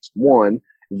of things. One,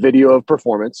 video of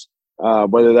performance,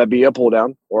 whether that be a pull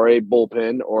down or a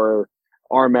bullpen or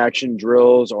arm action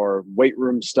drills or weight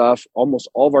room stuff. Almost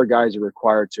all of our guys are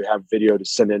required to have video to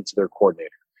send into their coordinator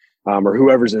or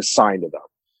whoever's assigned to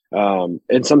them.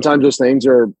 And sometimes those things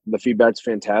are the feedback's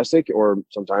fantastic, or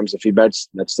sometimes the feedback's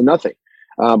next to nothing.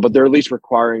 But they're at least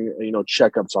requiring,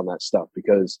 checkups on that stuff,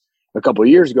 because a couple of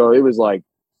years ago, it was like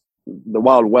the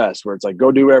Wild West, where it's like,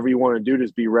 go do whatever you want to do,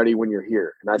 just be ready when you're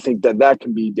here. And I think that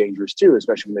can be dangerous too,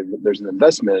 especially when there's an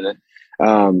investment in it.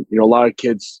 A lot of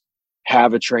kids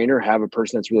have a trainer, have a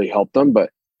person that's really helped them,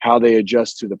 but how they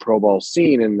adjust to the pro ball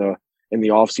scene and the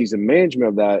off-season management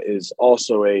of that is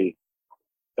also a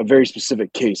very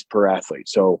specific case per athlete.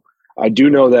 So I do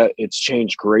know that it's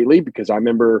changed greatly, because I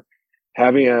remember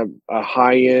having a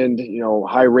high-end,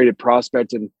 high-rated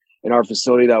prospect in our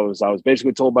facility I was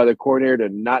basically told by the coordinator to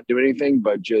not do anything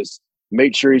but just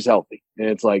make sure he's healthy. And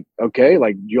it's like, okay,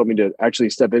 like, do you want me to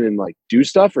actually step in and like do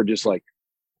stuff, or just like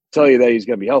tell you that he's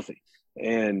going to be healthy?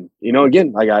 And,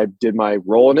 again, like, I did my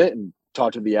role in it and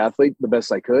talked to the athlete the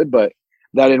best I could, but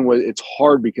it's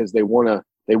hard because they want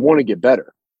to get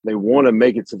better. They want to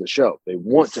make it to the show. They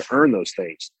want to earn those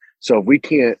things. So if we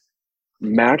can't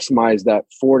maximize that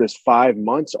 4 to 5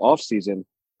 months off season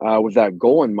with that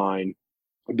goal in mind,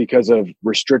 because of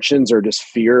restrictions or just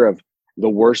fear of the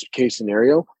worst case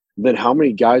scenario, then how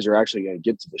many guys are actually going to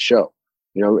get to the show?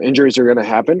 Injuries are going to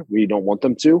happen. We don't want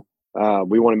them to.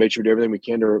 We want to make sure we do everything we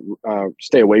can to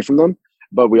stay away from them.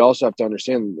 But we also have to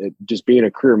understand that just being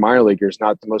a career minor leaguer is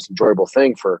not the most enjoyable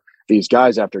thing for these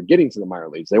guys after getting to the minor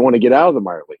leagues. They want to get out of the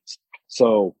minor leagues.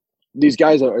 So these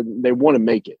guys they want to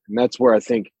make it. And that's where I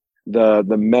think the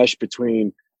mesh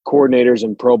between coordinators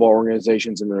and pro ball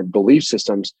organizations and their belief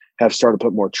systems have started to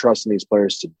put more trust in these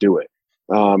players to do it.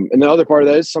 And the other part of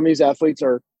that is some of these athletes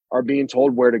are being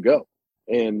told where to go.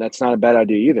 And that's not a bad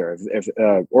idea either. If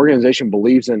an organization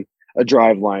believes in a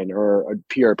Driveline or a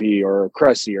PRP or a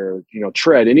Cressy or,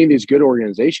 Tread, any of these good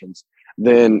organizations,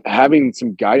 then having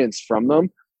some guidance from them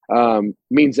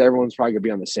means that everyone's probably going to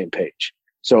be on the same page.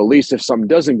 So at least if something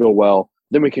doesn't go well,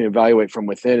 then we can evaluate from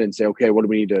within and say, okay, what do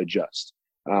we need to adjust?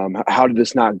 How did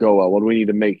this not go well? What do we need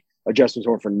to make adjustments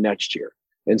for next year?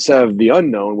 Instead of the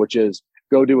unknown, which is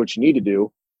go do what you need to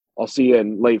do. I'll see you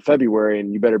in late February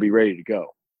and you better be ready to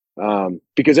go.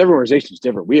 Because every organization is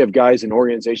different. We have guys in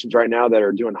organizations right now that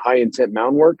are doing high intent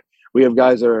mound work. We have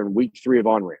guys that are in week 3 of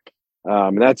on-ramp.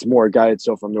 And that's more guided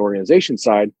so from the organization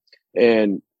side.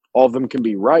 And all of them can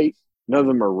be right. None of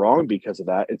them are wrong because of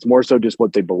that. It's more so just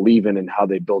what they believe in and how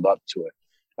they build up to it.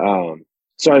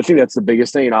 So I think that's the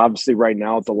biggest thing. And obviously right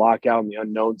now with the lockout and the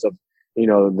unknowns of,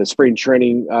 the spring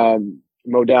training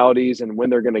modalities and when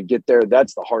they're going to get there,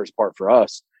 that's the hardest part for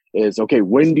us is, okay,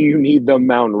 when do you need them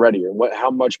mound ready, or how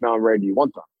much mound ready do you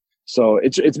want them? So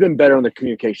it's been better on the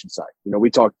communication side. We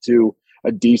talked to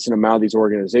a decent amount of these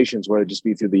organizations, whether it just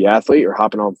be through the athlete or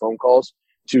hopping on phone calls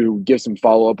to give some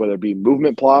follow-up, whether it be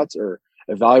movement plots or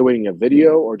evaluating a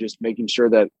video or just making sure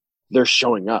that they're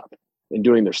showing up and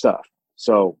doing their stuff.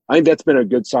 So I think that's been a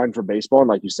good sign for baseball. And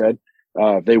like you said,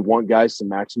 they want guys to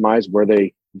maximize where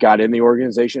they got in the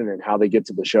organization and how they get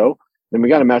to the show. Then we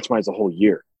got to maximize the whole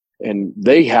year. And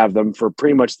they have them for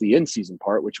pretty much the in-season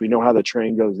part, which we know how the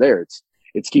train goes there.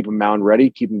 It's keeping mound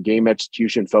ready, keeping game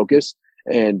execution focused.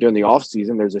 And during the off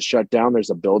season, there's a shutdown,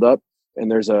 there's a buildup, and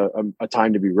there's a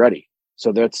time to be ready.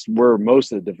 So that's where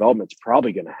most of the development's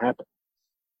probably going to happen.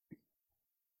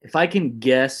 If I can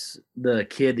guess the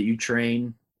kid that you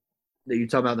train, that you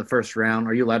talk about in the first round,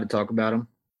 are you allowed to talk about him?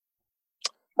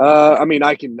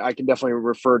 I can definitely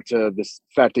refer to this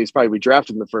fact that he's probably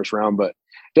drafted in the first round, but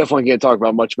definitely can't talk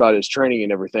about much about his training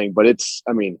and everything. But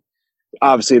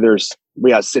obviously we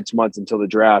got 6 months until the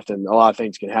draft and a lot of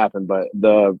things can happen, but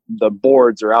the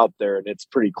boards are out there and it's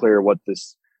pretty clear what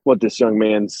this young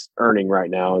man's earning right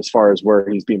now as far as where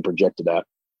he's being projected at.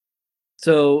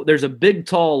 So there's a big,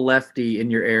 tall lefty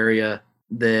in your area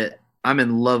that I'm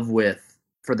in love with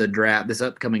for the draft, this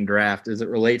upcoming draft, as it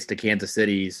relates to Kansas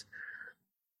City's,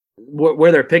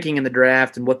 where they're picking in the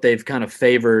draft and what they've kind of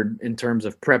favored in terms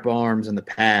of prep arms in the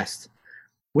past.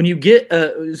 When you get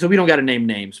so we don't got to name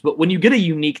names, but when you get a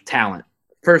unique talent,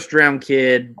 first round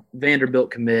kid,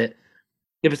 Vanderbilt commit,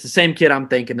 if it's the same kid I'm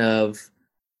thinking of,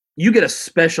 you get a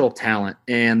special talent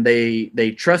and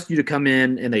they trust you to come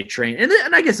in and they train. And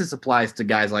I guess this applies to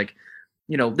guys like,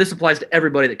 this applies to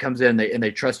everybody that comes in and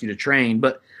they trust you to train.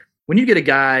 But when you get a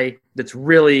guy that's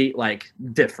really like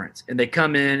different and they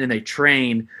come in and they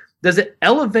train, does it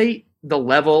elevate the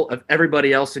level of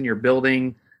everybody else in your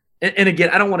building? And again,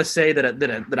 I don't want to say that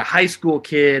a high school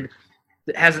kid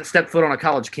that hasn't stepped foot on a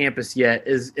college campus yet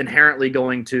is inherently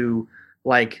going to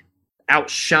like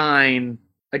outshine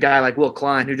a guy like Will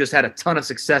Klein, who just had a ton of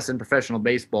success in professional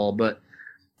baseball. But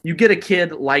you get a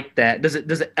kid like that. Does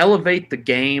it elevate the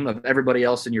game of everybody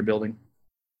else in your building?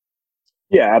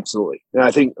 Yeah, absolutely. And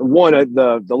I think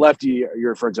the lefty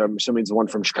you're referring to, I'm assuming is the one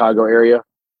from Chicago area.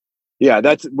 Yeah,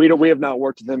 we have not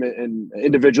worked with him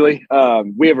individually.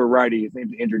 We have a righty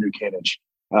named Andrew Nukanich.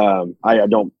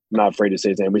 I'm not afraid to say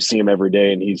his name. We see him every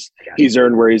day, and he's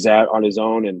earned where he's at on his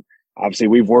own. And obviously,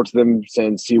 we've worked with him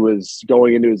since he was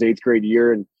going into his 8th grade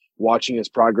year, and watching his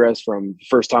progress from the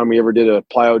first time we ever did a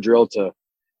plyo drill to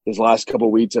his last couple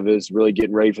of weeks of his really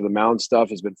getting ready for the mound stuff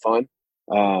has been fun.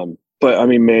 But I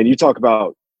mean, man, you talk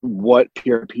about what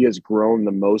PRP has grown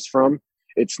the most from.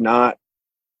 It's not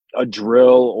a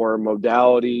drill or a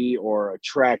modality or a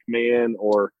track man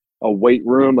or a weight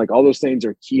room. Like, all those things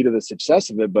are key to the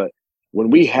success of it. But when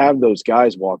we have those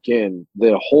guys walk in,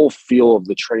 the whole feel of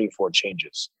the training floor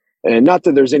changes. And not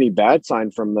that there's any bad sign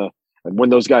from when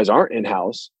those guys aren't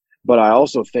in-house, but I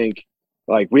also think,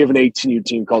 like, we have an 18U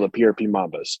team called the PRP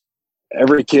Mambas.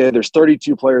 Every kid, there's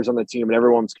 32 players on the team, and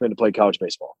everyone's coming to play college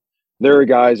baseball. There are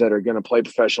guys that are going to play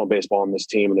professional baseball on this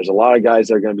team, and there's a lot of guys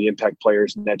that are going to be impact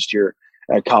players next year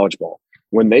at college ball.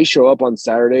 When they show up on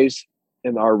Saturdays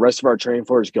and our rest of our training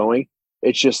floor is going,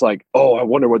 it's just like, oh, I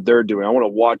wonder what they're doing. I want to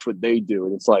watch what they do.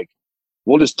 And it's like,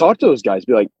 we'll just talk to those guys,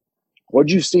 be like, what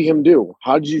did you see him do?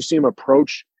 How did you see him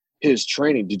approach his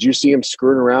training? Did you see him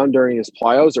screwing around during his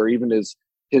plyos or even his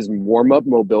warm-up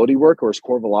mobility work or his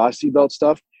core velocity belt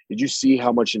stuff? Did you see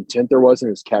how much intent there was in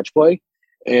his catch play?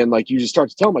 And like, you just start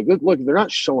to tell them, like, look, they're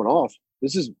not showing off.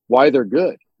 This is why they're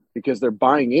good, because they're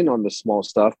buying in on the small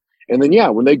stuff. And then, yeah,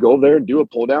 when they go there and do a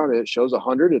pull down and it shows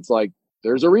 100, it's like,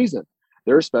 there's a reason.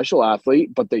 They're a special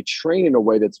athlete, but they train in a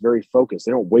way that's very focused.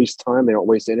 They don't waste time. They don't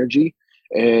waste energy.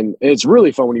 And it's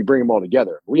really fun when you bring them all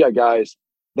together. We got guys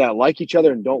that like each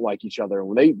other and don't like each other. And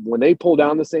when they pull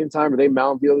down the same time or they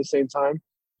mount field at the same time,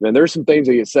 then there's some things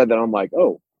that get said that I'm like,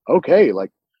 oh, okay,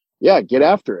 like, yeah, get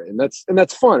after it. And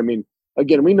that's fun. I mean,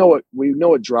 again, we know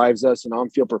what drives us, and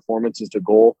on-field performance is the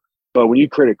goal. But when you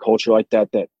create a culture like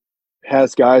that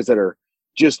has guys that are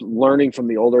just learning from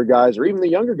the older guys or even the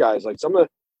younger guys, like some of the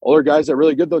older guys that are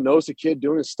really good, they'll notice a kid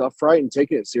doing his stuff right and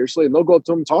taking it seriously, and they'll go up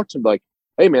to him and talk to him like,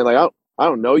 hey, man, like, I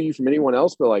don't know you from anyone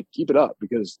else, but like, keep it up,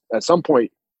 because at some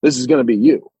point this is going to be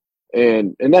you.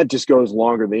 And that just goes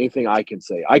longer than anything I can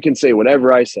say. I can say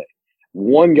whatever I say.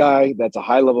 One guy that's a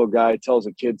high-level guy tells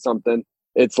a kid something,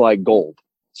 it's like gold.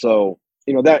 So,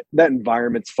 that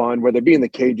environment's fun, whether it be in the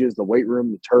cages, the weight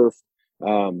room, the turf.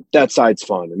 That side's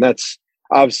fun. And that's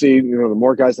obviously, the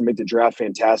more guys that make the draft,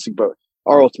 fantastic. But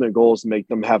our ultimate goal is to make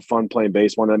them have fun playing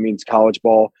baseball. And that means college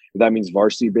ball. If that means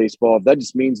varsity baseball. If that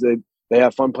just means that they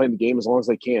have fun playing the game as long as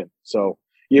they can. So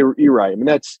you're right. I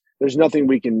mean, there's nothing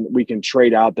we can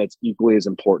trade out that's equally as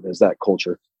important as that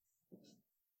culture.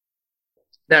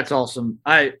 That's awesome.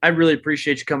 I really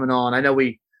appreciate you coming on. I know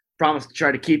we promised to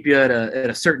try to keep you at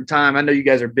a certain time. I know you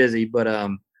guys are busy, but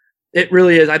it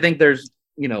really is. I think there's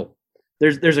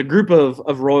a group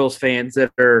of Royals fans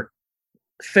that are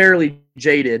fairly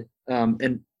jaded,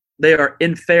 and they are,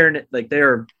 in fairness, like, they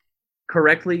are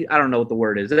correctly, I don't know what the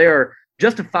word is. They are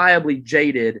justifiably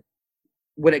jaded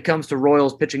when it comes to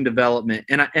Royals pitching development.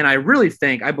 And I really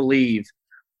believe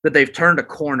that they've turned a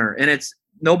corner, and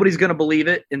nobody's going to believe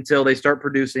it until they start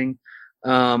producing.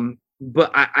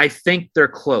 But I think they're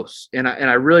close. And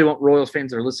I really want Royals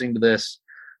fans that are listening to this,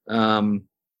 I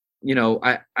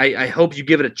hope you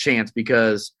give it a chance,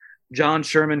 because John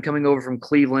Sherman coming over from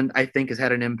Cleveland, I think, has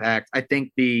had an impact. I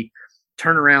think the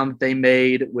turnaround that they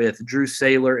made with Drew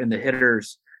Saylor and the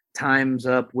hitters times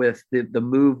up with the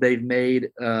move they've made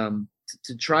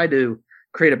to try to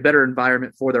create a better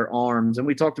environment for their arms. And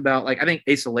we talked about, like, I think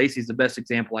Asa Lacy is the best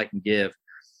example I can give.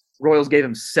 Royals gave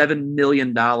him $7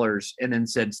 million and then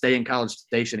said, stay in College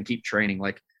Station and keep training.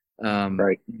 Like,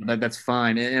 right. That's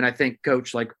fine. And I think,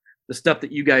 Coach, like, the stuff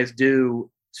that you guys do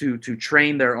to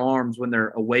train their arms when they're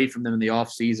away from them in the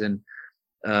off season,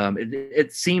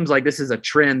 it seems like this is a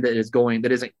trend that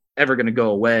isn't ever going to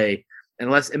go away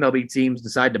unless MLB teams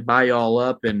decide to buy you all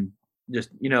up and just,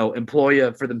 employ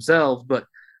you for themselves. But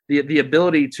the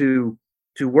ability to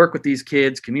work with these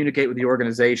kids, communicate with the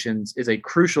organizations, is a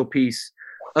crucial piece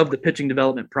of the pitching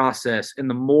development process. And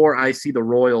the more I see the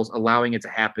Royals allowing it to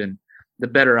happen, the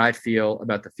better I feel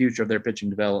about the future of their pitching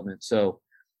development. So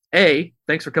A,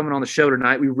 thanks for coming on the show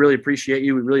tonight. We really appreciate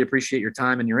you. We really appreciate your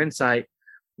time and your insight.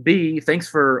 B, thanks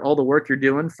for all the work you're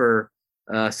doing for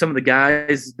some of the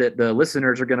guys that the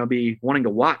listeners are going to be wanting to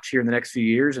watch here in the next few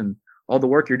years, and all the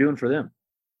work you're doing for them.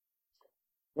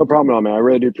 No problem at all, man. I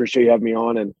really do appreciate you having me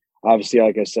on. And obviously,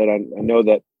 like I said, I know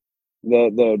that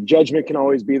the judgment can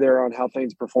always be there on how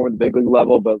things perform at the big league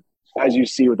level. But as you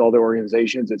see with all the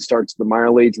organizations, it starts the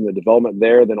minor leagues and the development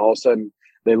there. Then all of a sudden,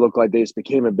 they look like they just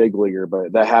became a big leaguer.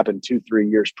 But that happened 2-3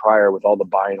 years prior with all the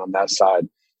buying on that side.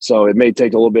 So it may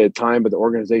take a little bit of time, but the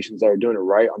organizations that are doing it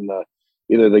right on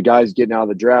either the guys getting out of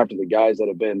the draft or the guys that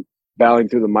have been battling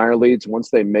through the minor leagues, once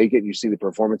they make it, you see the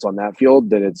performance on that field,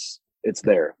 then it's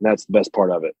there. And that's the best part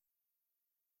of it.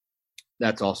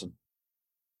 That's awesome.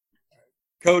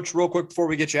 Coach, real quick before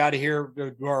we get you out of here,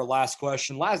 to our last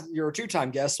question. You're a two-time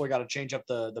guest, so I got to change up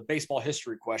the baseball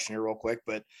history question here real quick.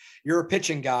 But you're a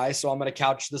pitching guy, so I'm going to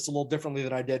couch this a little differently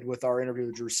than I did with our interview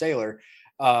with Drew Saylor.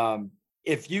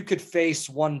 If you could face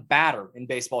one batter in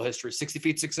baseball history, 60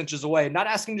 feet, 6 inches away, not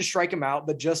asking to strike him out,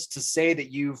 but just to say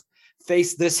that you've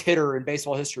faced this hitter in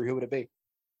baseball history, who would it be?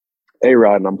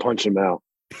 A-Rod, and I'm punching him out.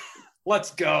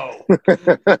 Let's go.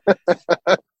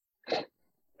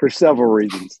 For several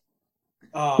reasons.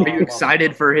 Are you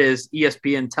excited for his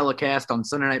ESPN telecast on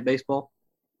Sunday Night Baseball?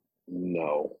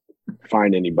 No.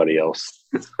 Find anybody else.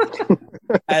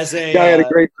 As a guy had a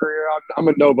great career. I'm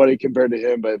a nobody compared to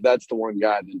him, but if that's the one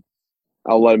guy, then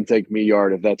I'll let him take me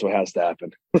yard if that's what has to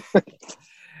happen.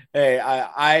 Hey,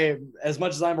 I as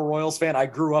much as I'm a Royals fan, I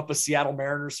grew up a Seattle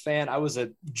Mariners fan. I was a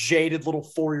jaded little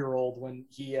 4-year-old when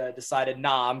he decided,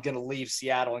 I'm going to leave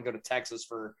Seattle and go to Texas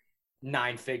for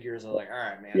 9 figures. I was like, all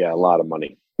right, man. Yeah, a lot of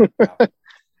money.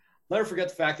 Never forget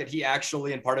the fact that he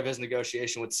actually, in part of his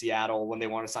negotiation with Seattle, when they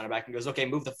want to sign him back, and goes, okay,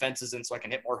 move the fences in so I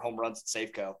can hit more home runs at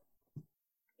Safeco.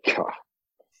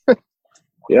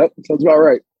 Yep, sounds about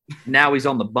right. Now he's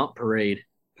on the bump parade.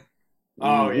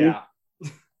 Oh, yeah.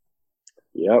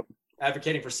 Yep.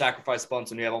 Advocating for sacrifice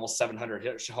bunts when you have almost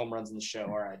 700 home runs in the show.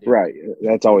 All right, dude. Right.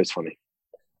 That's always funny.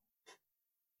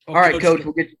 Well, all right, Coach.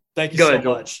 We'll get thank you so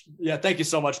much. Yeah, thank you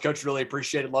so much, Coach. Really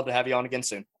appreciate it. Love to have you on again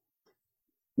soon.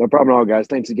 No problem at all, guys.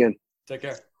 Thanks again. Take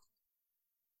care.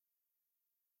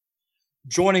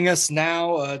 Joining us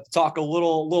now to talk a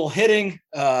little hitting.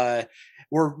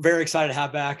 We're very excited to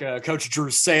have back Coach Drew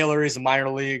Saylor. He's a minor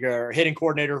league hitting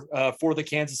coordinator for the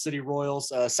Kansas City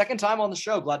Royals. Second time on the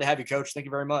show. Glad to have you, Coach. Thank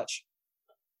you very much.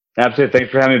 Absolutely.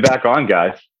 Thanks for having me back on,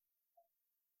 guys.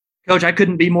 Coach, I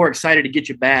couldn't be more excited to get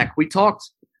you back. We talked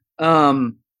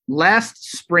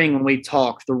last spring when we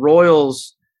talked. The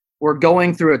Royals were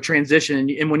going through a transition.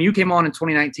 And when you came on in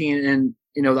 2019, and,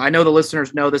 I know the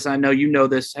listeners know this, I know you know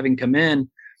this having come in,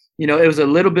 it was a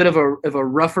little bit of a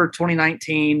rougher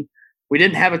 2019. We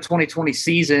didn't have a 2020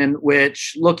 season,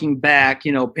 which looking back,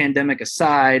 pandemic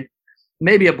aside,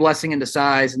 maybe a blessing in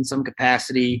disguise in some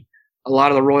capacity. A lot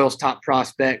of the Royals' top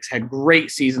prospects had great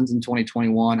seasons in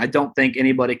 2021. I don't think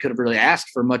anybody could have really asked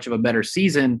for much of a better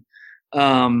season.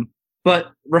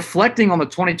 But reflecting on the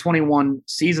 2021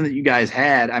 season that you guys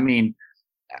had,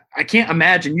 I can't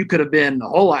imagine you could have been a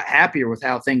whole lot happier with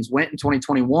how things went in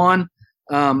 2021.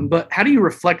 But how do you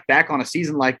reflect back on a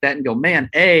season like that and go, man,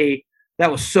 A,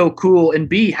 that was so cool, and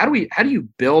B, how do you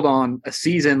build on a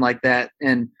season like that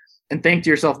and think to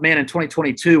yourself, man, in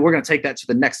 2022 we're going to take that to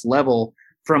the next level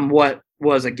from what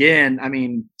was,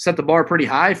 again, set the bar pretty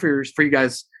high for you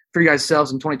guys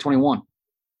selves in 2021.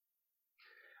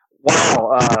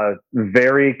 Wow,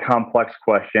 very complex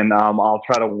question. I'll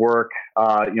try to work,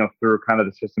 through kind of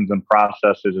the systems and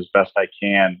processes as best I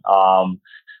can.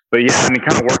 But yeah,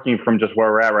 kind of working from just where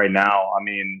we're at right now.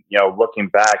 Looking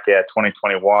back at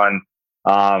 2021,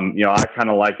 I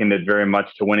kind of likened it very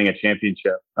much to winning a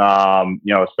championship.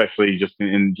 Especially just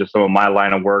in some of my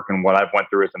line of work and what I've went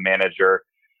through as a manager.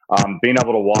 Being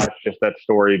able to watch just that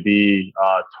story be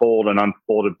told and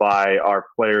unfolded by our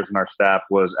players and our staff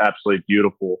was absolutely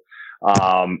beautiful.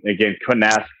 Again, couldn't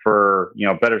ask for,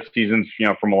 better seasons,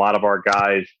 from a lot of our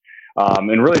guys.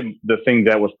 And really the thing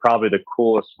that was probably the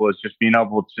coolest was just being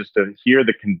able just to hear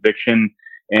the conviction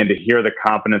and to hear the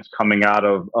confidence coming out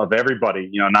of everybody,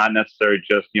 not necessarily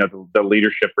just, the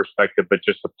leadership perspective, but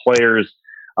just the players,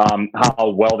 how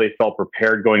well they felt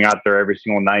prepared going out there every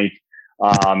single night.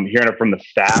 Hearing it from the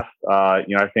staff, I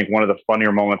think one of the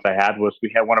funnier moments I had was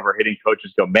we had one of our hitting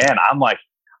coaches go, man,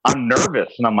 I'm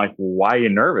nervous. And I'm like, why are you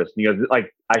nervous? And he goes,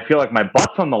 I feel like my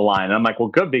butt's on the line. And I'm like, well,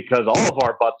 good, because all of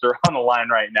our butts are on the line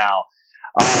right now.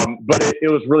 But it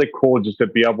was really cool just to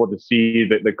be able to see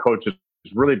that the coaches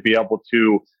really be able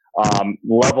to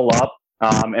level up.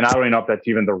 And I don't even know if that's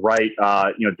even the right,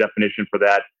 definition for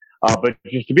that. But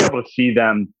just to be able to see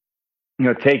them,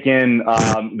 take in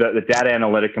the data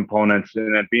analytic components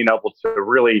and then being able to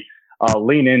really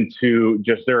lean into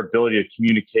just their ability to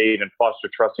communicate and foster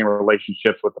trusting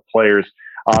relationships with the players.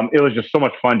 It was just so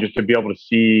much fun just to be able to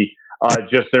see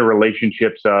just their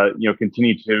relationships,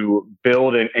 continue to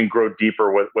build and grow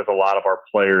deeper with a lot of our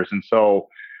players. And so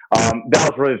that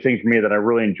was really the thing for me that I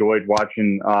really enjoyed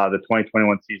watching the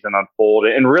 2021 season unfold.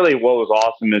 And really what was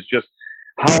awesome is just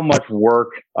how much work,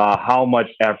 how much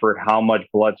effort, how much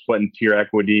blood, sweat, and tear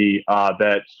equity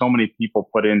that so many people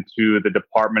put into the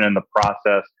department and the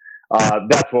process.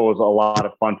 That's what was a lot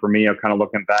of fun for me. I'm kind of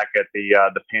looking back at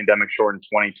the pandemic shortened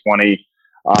 2020.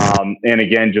 And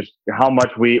again, just how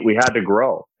much we had to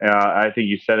grow. I think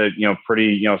you said it,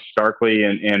 pretty, starkly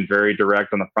and very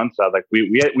direct on the front side. Like we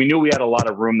knew we had a lot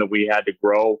of room that we had to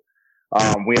grow.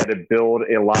 We had to build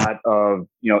a lot of,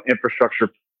 infrastructure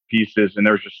pieces, and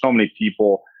there was just so many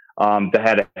people that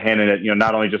had a hand in it.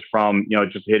 Not only just from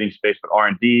just hitting space, but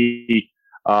R&D,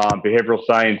 behavioral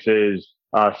sciences,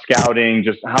 scouting.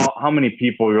 Just how many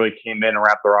people really came in and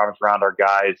wrapped their arms around our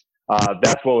guys.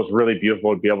 That's what was really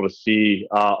beautiful to be able to see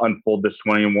unfold this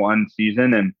 21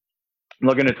 season. And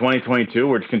looking at 2022,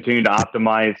 we're just continuing to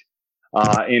optimize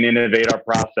and innovate our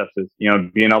processes.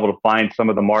 Being able to find some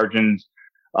of the margins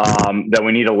that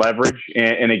we need to leverage,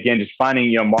 and again, just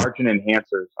finding margin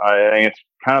enhancers. I think it's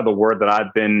kind of the word that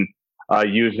I've been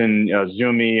using.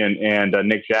 Zumi and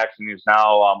Nick Jackson, who's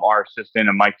now our assistant,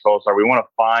 and Mike Tosar. We want to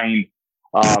find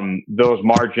those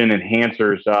margin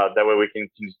enhancers. That way we can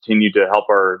continue to help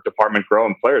our department grow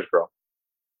and players grow.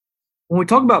 When we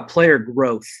talk about player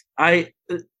growth, so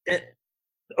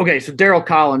Daryl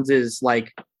Collins is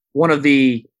like one of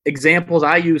the examples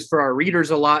I use for our readers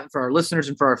a lot, for our listeners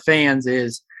and for our fans.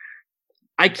 Is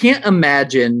I can't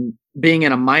imagine being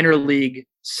in a minor league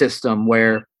system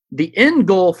where the end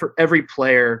goal for every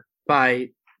player by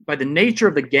the nature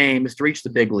of the game is to reach the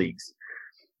big leagues.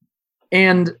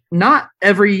 And not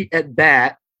every at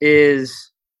bat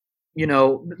is,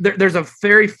 there's a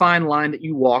very fine line that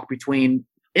you walk between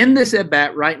in this at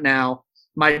bat right now.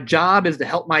 My job is to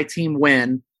help my team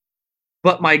win,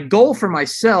 but my goal for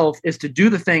myself is to do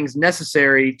the things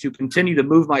necessary to continue to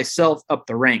move myself up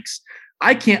the ranks.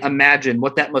 I can't imagine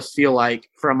what that must feel like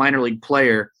for a minor league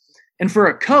player. And for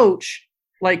a coach,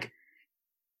 like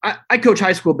I coach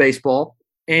high school baseball.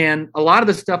 And a lot of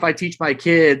the stuff I teach my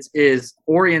kids is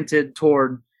oriented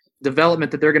toward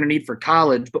development that they're going to need for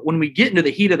college. But when we get into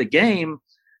the heat of the game,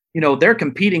 they're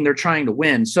competing, they're trying to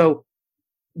win. So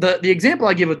the example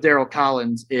I give with Daryl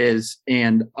Collins is,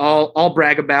 and I'll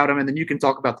brag about him, and then you can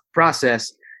talk about the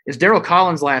process, is Daryl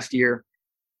Collins last year.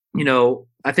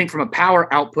 I think from a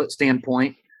power output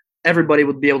standpoint, everybody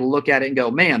would be able to look at it and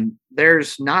go, man,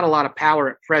 there's not a lot of power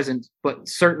at present, but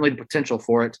certainly the potential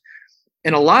for it.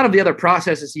 And a lot of the other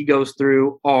processes he goes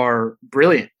through are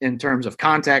brilliant in terms of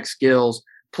contact skills,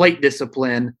 plate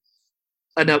discipline,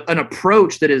 an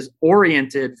approach that is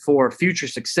oriented for future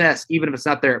success, even if it's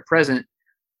not there at present.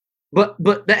 But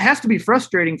that has to be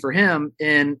frustrating for him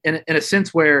in a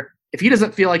sense where if he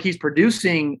doesn't feel like he's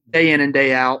producing day in and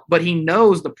day out, but he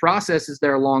knows the process is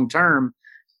there long term,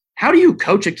 how do you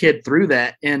coach a kid through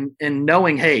that and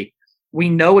knowing, hey, we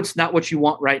know it's not what you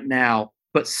want right now,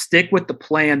 but stick with the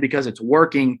plan because it's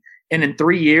working. And in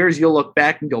 3 years, you'll look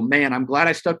back and go, man, I'm glad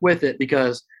I stuck with it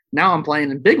because now I'm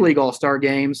playing in big league all-star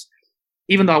games.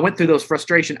 Even though I went through those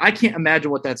frustrations, I can't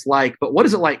imagine what that's like. But what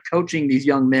is it like coaching these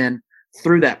young men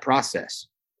through that process?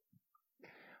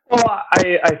 Well,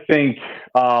 I think,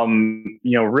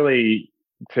 really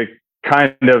to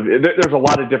kind of, there's a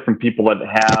lot of different people that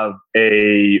have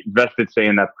a vested say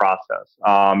in that process.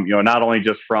 Not only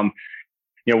just from,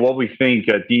 what we think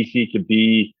DC could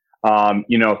be,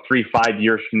 3-5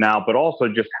 years from now, but also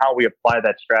just how we apply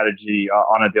that strategy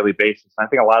on a daily basis. And I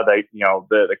think a lot of that,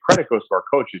 the credit goes to our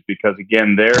coaches because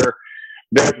again, they're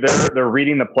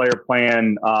reading the player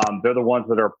plan. They're the ones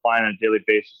that are applying on a daily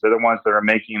basis. They're the ones that are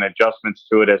making adjustments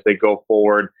to it as they go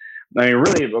forward. I mean,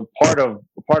 really, part of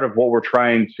what we're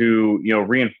trying to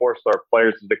reinforce to our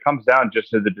players is it comes down just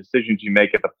to the decisions you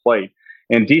make at the plate.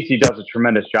 And DC does a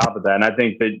tremendous job of that. And I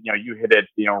think that, you hit it,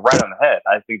 right on the head.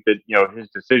 I think that, his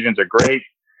decisions are great.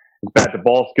 His bat to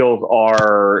ball skills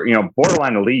are,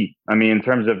 borderline elite. I mean, in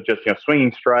terms of just,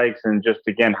 swinging strikes and just,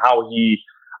 again, how he,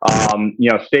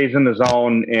 stays in the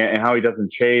zone and how he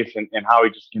doesn't chase and how he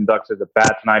just conducts his at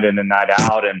bats night in and night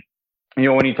out. And,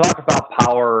 when you talk about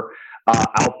power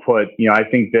output, I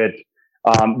think that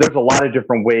there's a lot of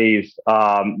different ways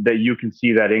that you can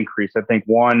see that increase. I think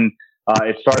one,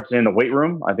 it starts in the weight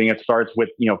room. I think it starts with,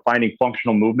 finding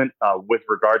functional movement with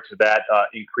regard to that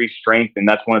increased strength. And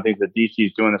that's one of the things that DC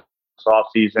is doing this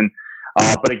offseason.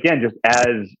 But again, just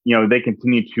as, they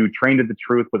continue to train to the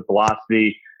truth with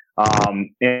velocity,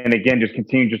 and again, just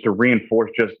continue just to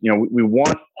reinforce we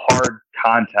want hard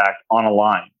contact on a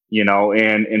line,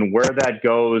 and where that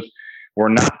goes, we're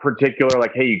not particular,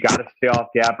 like, hey, you got to stay off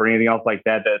gap or anything else like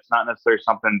that. That's not necessarily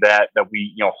something that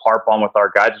we, harp on with our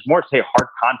guys. It's more to say hard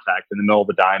contact in the middle of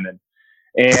the diamond.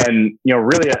 And,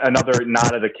 really another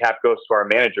nod of the cap goes to our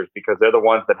managers, because they're the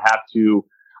ones that have to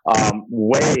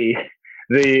weigh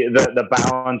the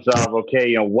balance of,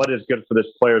 okay, what is good for this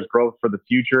player's growth for the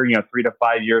future, 3 to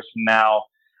 5 years from now.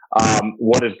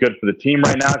 What is good for the team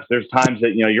right now? Because there's times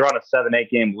that, you're on a 7-8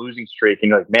 game losing streak and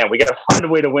you're like, man, we got to find a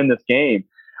way to win this game.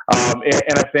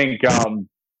 And I think, kind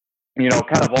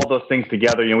of all those things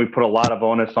together, we put a lot of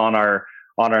onus on our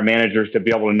managers to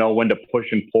be able to know when to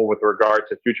push and pull with regard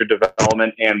to future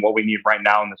development and what we need right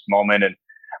now in this moment. And,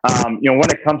 when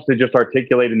it comes to just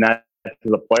articulating that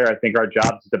to the player, I think our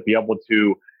job is to be able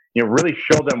to, really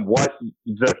show them what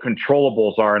the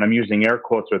controllables are. And I'm using air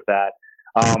quotes with that,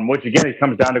 which again, it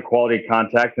comes down to quality of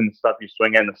contact and the stuff you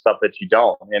swing at and the stuff that you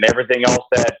don't, and everything else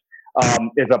that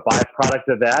is a byproduct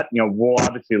of that, we'll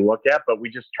obviously look at, but we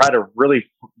just try to really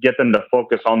get them to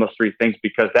focus on those three things,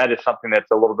 because that is something that's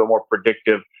a little bit more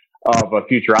predictive of a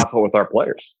future output with our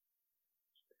players.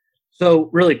 So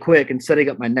really quick, and setting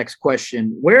up my next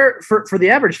question, where for the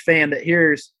average fan that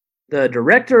hears the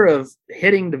director of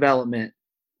hitting development,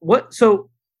 where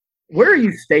are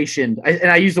you stationed?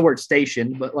 And I use the word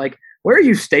stationed, but like, where are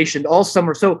you stationed all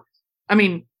summer? So, I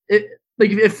mean,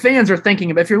 if fans are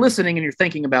thinking about, if you're listening and you're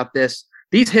thinking about this,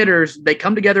 these hitters, they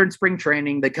come together in spring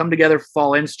training, they come together for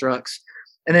fall instructs,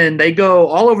 and then they go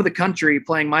all over the country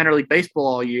playing minor league baseball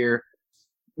all year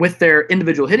with their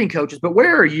individual hitting coaches. But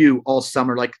where are you all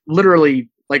summer? Like literally,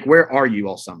 like where are you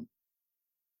all summer?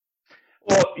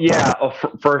 Well, yeah.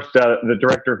 First, the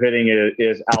director of hitting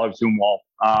is Alex Zumwalt.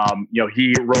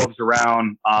 He roves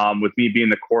around with me being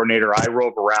the coordinator. I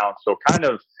rove around. So kind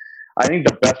of, I think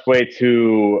the best way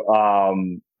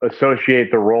to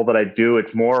associate the role that I do,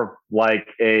 it's more like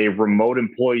a remote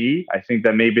employee. I think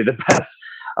that may be the best,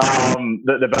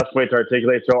 the best way to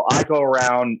articulate. So I go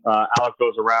around, Alec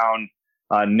goes around,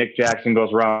 Nick Jackson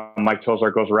goes around, Mike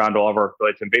Tozar goes around to all of our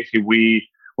affiliates. And basically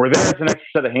we're there as an extra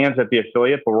set of hands at the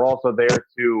affiliate, but we're also there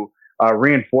to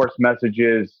reinforce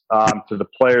messages to the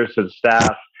players, to the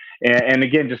staff. And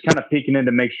again, just kind of peeking in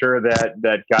to make sure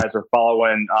that guys are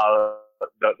following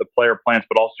the player plans,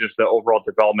 but also just the overall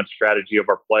development strategy of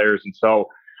our players. And so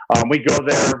we go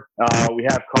there, we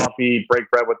have coffee, break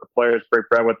bread with the players, break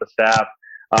bread with the staff.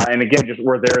 And again, just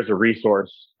we're there as a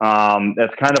resource.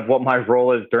 That's kind of what my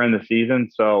role is during the season.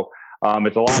 So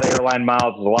it's a lot of airline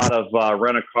miles, it's a lot of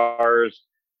rental cars,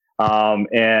 and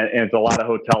it's a lot of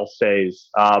hotel stays.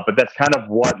 But that's kind of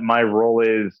what my role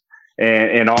is.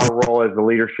 And our role as the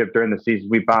leadership during the season,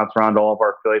 we bounce around all of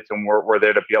our affiliates, and we're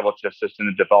there to be able to assist in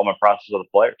the development process of the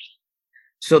players.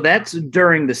 So that's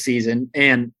during the season.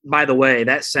 And by the way,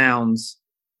 that sounds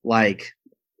like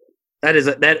like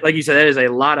you said, that is a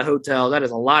lot of hotels. That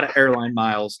is a lot of airline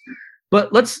miles.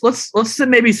 But let's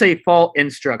maybe say fall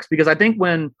instructs, because I think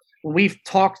when we've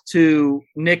talked to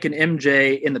Nick and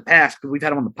MJ in the past, because we've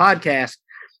had them on the podcast,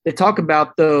 they talk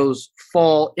about those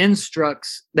fall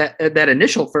instructs, that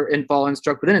initial in fall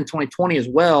instruct, but then in 2020 as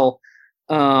well.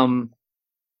 Kind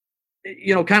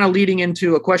of leading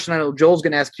into a question I know Joel's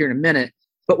going to ask here in a minute.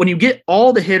 But when you get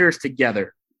all the hitters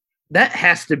together, that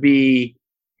has to be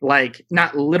like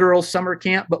not literal summer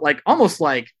camp, but like almost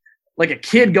like a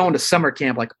kid going to summer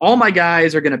camp. Like all my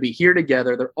guys are going to be here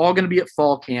together. They're all going to be at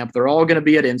fall camp. They're all going to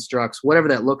be at instructs, whatever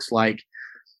that looks like.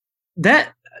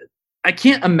 That I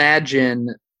can't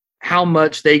imagine how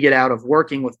much they get out of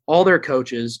working with all their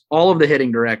coaches, all of the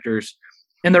hitting directors,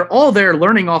 and they're all there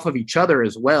learning off of each other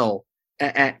as well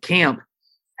at camp.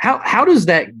 How does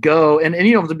that go? And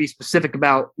you don't have to be specific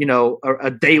about, a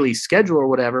daily schedule or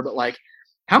whatever, but like,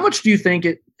 how much do you think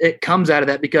it comes out of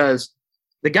that? Because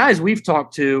the guys we've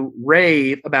talked to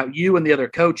rave about you and the other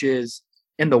coaches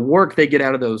and the work they get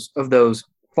out of those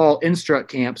fall instruct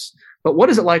camps. But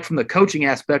what is it like from the coaching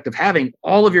aspect of having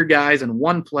all of your guys in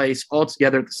one place all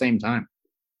together at the same time?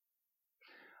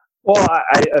 Well,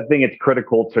 I think it's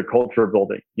critical to culture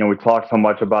building. We talk so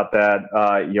much about that,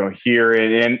 here,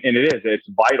 and it's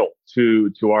vital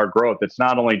to our growth. It's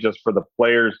not only just for the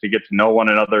players to get to know one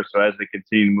another. So as they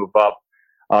continue to move up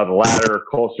the ladder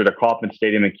closer to Kauffman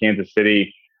Stadium in Kansas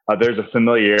City, there's a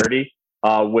familiarity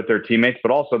with their teammates, but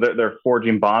also they're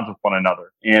forging bonds with one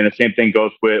another. And the same thing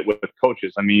goes with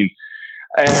coaches. I mean,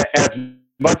 as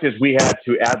much as we had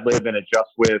to ad-lib and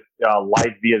adjust with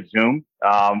live via Zoom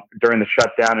during the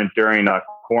shutdown and during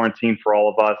quarantine for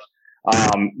all of us,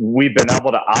 We've been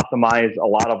able to optimize a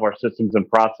lot of our systems and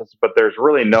processes, but there's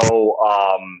really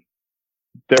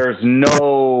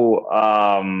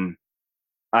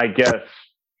I guess,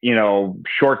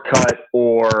 shortcut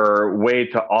or way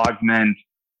to augment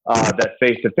that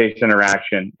face-to-face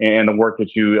interaction and the work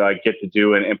that you get to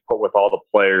do and put with all the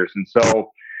players. And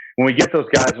so when we get those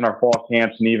guys in our fall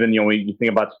camps, and even, you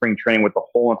think about spring training with the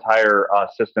whole entire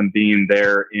system being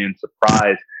there in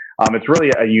Surprise, it's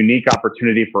really a unique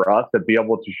opportunity for us to be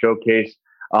able to showcase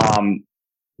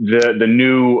the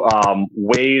new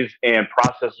ways and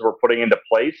processes we're putting into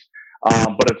place.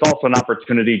 But it's also an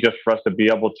opportunity just for us to be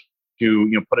able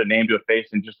to put a name to a face,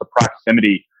 and just the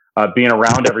proximity, being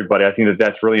around everybody. I think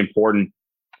that's really important.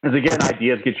 Because again,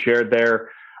 ideas get shared there.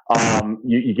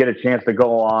 You get a chance to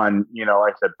go on, like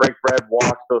I said, break bread,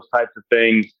 walks, those types of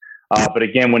things. But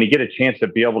again, when you get a chance to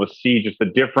be able to see just the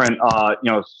different,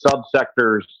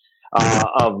 subsectors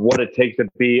of what it takes to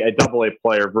be a AA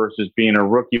player versus being a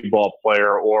rookie ball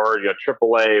player or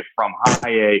AAA from high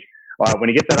A, when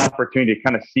you get that opportunity to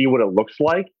kind of see what it looks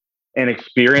like and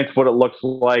experience what it looks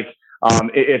like,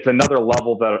 it's another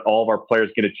level that all of our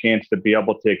players get a chance to be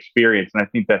able to experience. And I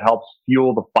think that helps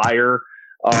fuel the fire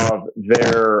of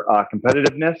their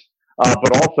competitiveness.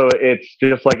 But also, it's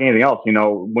just like anything else.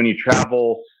 When you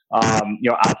travel,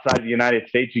 outside the United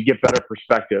States, you get better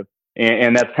perspective.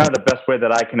 And that's kind of the best way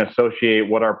that I can associate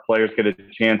what our players get a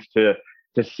chance to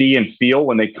see and feel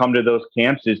when they come to those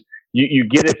camps is you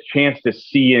get a chance to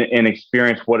see and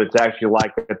experience what it's actually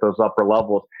like at those upper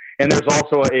levels. And there's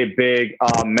also a big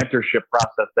mentorship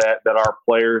process that our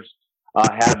players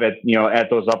have at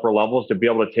those upper levels, to be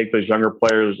able to take those younger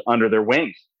players under their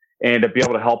wings and to be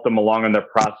able to help them along in their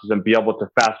process and be able to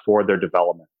fast forward their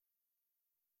development.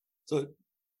 So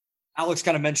Alex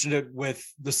kind of mentioned it with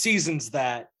the seasons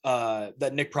that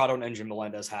Nick Pratto and Engin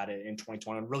Melendez had in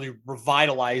 2020, and really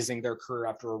revitalizing their career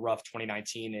after a rough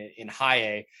 2019 in high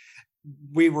A.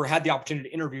 We had the opportunity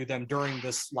to interview them during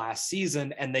this last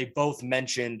season, and they both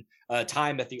mentioned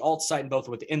time at the alt site and both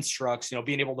with Instructs,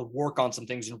 being able to work on some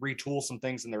things and retool some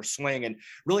things in their swing, and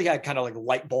really had kind of like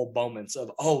light bulb moments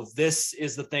of, oh, this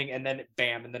is the thing. And then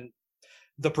bam. And then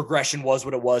the progression was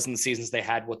what it was, and the seasons they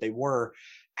had what they were.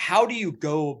 How do you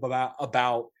go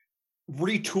about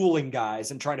retooling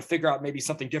guys and trying to figure out maybe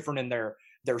something different in their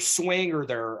swing or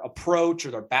their approach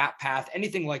or their bat path,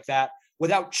 anything like that,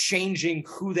 without changing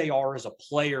who they are as a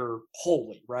player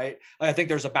wholly, right? I think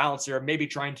there's a balance there, maybe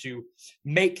trying to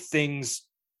make things,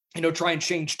 try and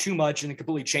change too much and then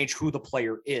completely change who the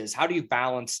player is. How do you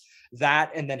balance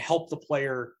that and then help the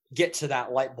player get to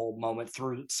that light bulb moment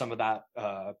through some of that,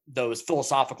 those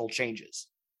philosophical changes?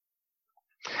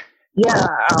 Yeah,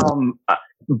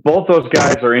 both those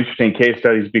guys are interesting case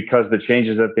studies because the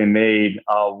changes that they made,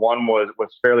 one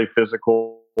was fairly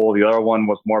physical, the other one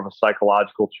was more of a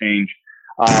psychological change.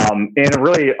 And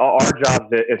really, our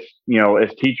job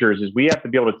as teachers is we have to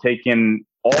be able to take in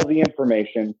all the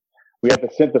information, we have to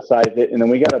synthesize it, and then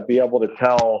we got to be able to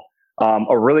tell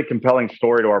a really compelling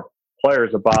story to our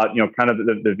players about kind of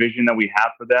the vision that we have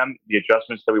for them, the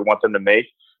adjustments that we want them to make,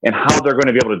 and how they're going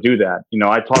to be able to do that.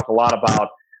 I talk a lot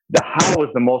about the how is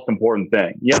the most important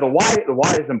thing. Yeah, the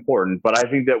why is important, but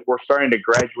I think that we're starting to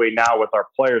graduate now with our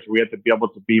players. We have to be able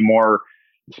to be more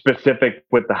specific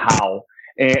with the how.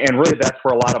 And really that's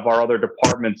where a lot of our other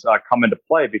departments come into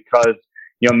play, because,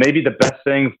 maybe the best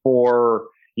thing for,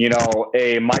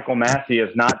 a Michael Massey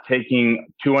is not taking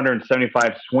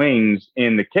 275 swings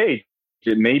in the cage.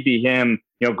 It may be him,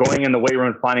 going in the weight room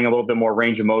and finding a little bit more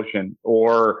range of motion,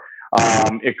 or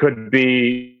it could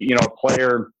be, a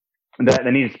player that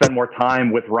needs to spend more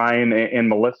time with Ryan and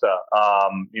Melissa,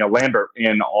 Lambert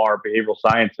in our behavioral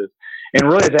sciences. And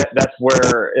really that's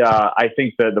where I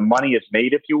think the money is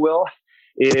made, if you will,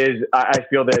 is I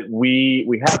feel that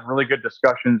we have really good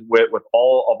discussions with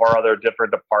all of our other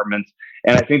different departments.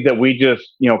 And I think that we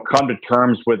just, come to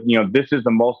terms with, this is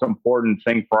the most important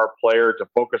thing for our player to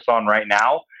focus on right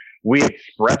now. We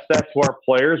express that to our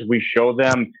players. We show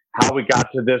them how we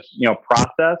got to this,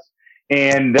 process.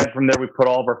 And then from there, we put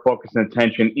all of our focus and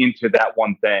attention into that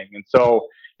one thing. And so,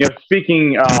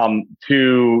 speaking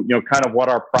to, kind of what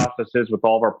our process is with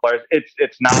all of our players,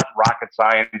 it's not rocket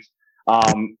science.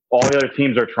 All the other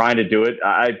teams are trying to do it.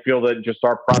 I feel that just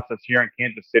our process here in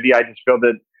Kansas City, I just feel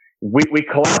that we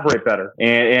collaborate better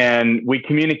and we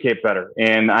communicate better.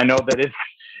 And I know that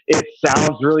it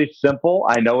sounds really simple.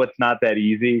 I know it's not that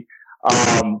easy.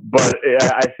 But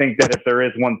I think that if there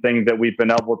is one thing that we've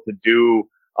been able to do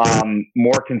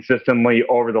more consistently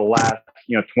over the last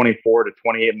 24 to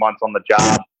 28 months on the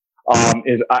job,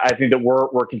 is I think that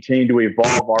we're continuing to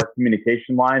evolve our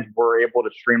communication lines. We're able to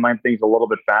streamline things a little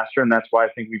bit faster, and that's why I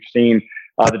think we've seen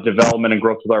the development and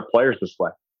growth with our players this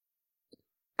way.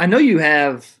 I know you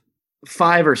have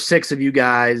 5 or 6 of you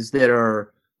guys that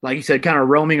are, like you said, kind of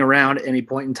roaming around at any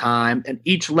point in time, and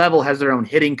each level has their own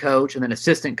hitting coach and then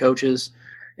assistant coaches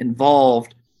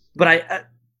involved. But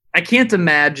I can't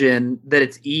imagine that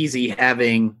it's easy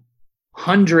having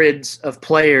hundreds of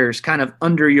players kind of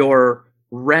under your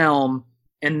realm,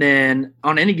 and then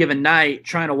on any given night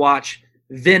trying to watch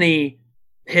Vinny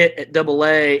hit at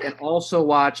AA and also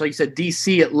watch, like you said,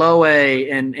 DC at low A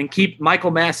and keep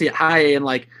Michael Massey at high A, and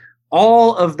like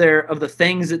all of the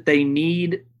things that they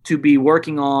need to be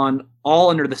working on all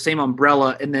under the same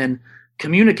umbrella, and then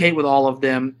communicate with all of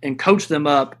them and coach them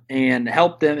up and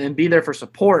help them and be there for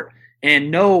support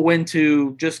and know when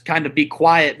to just kind of be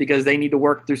quiet because they need to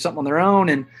work through something on their own.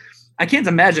 And I can't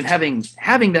imagine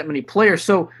having that many players.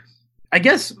 So I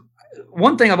guess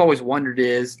one thing I've always wondered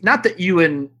is, not that you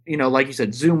and, like you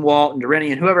said, Zumwalt and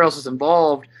Durrani and whoever else is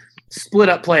involved split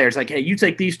up players. Like, hey, you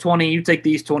take these 20, you take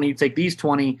these 20, you take these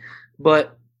 20.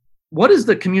 But what does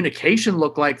the communication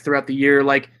look like throughout the year?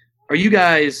 Like, are you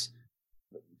guys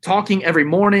talking every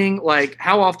morning? Like,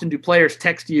 how often do players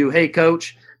text you, hey,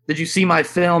 coach, did you see my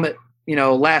film at,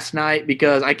 last night?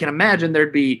 Because I can imagine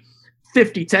there'd be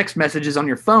 50 text messages on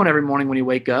your phone every morning when you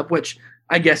wake up, which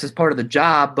I guess is part of the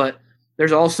job. But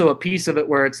there's also a piece of it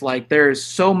where it's like there's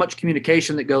so much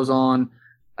communication that goes on.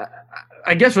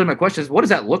 I guess really my question is, what does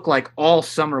that look like all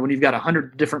summer when you've got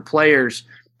 100 different players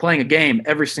playing a game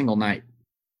every single night?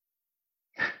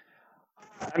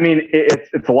 I mean,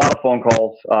 it's a lot of phone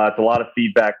calls. It's a lot of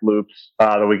feedback loops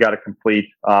that we got to complete.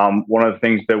 One of the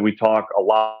things that we talk a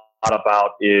lot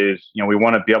about is, we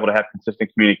want to be able to have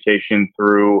consistent communication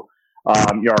through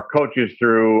our coaches,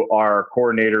 through our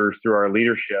coordinators, through our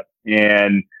leadership.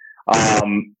 And,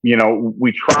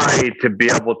 we try to be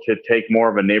able to take more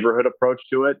of a neighborhood approach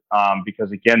to it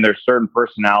because, again, there's certain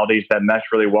personalities that mesh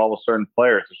really well with certain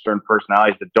players. There's certain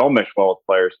personalities that don't mesh well with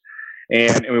players.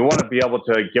 And we want to be able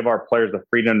to give our players the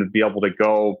freedom to be able to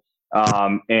go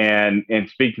and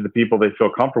speak to the people they feel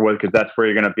comfortable with, because that's where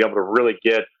you're going to be able to really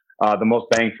get the most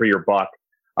bang for your buck.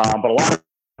 But a lot of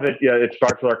it, it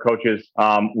starts with our coaches.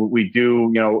 We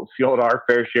do, field our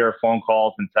fair share of phone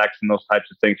calls and texts and those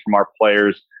types of things from our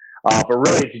players. But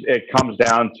really, it comes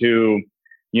down to,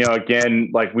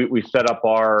 again, like we set up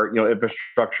our,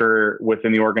 infrastructure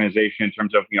within the organization in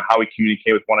terms of, how we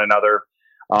communicate with one another.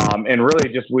 And really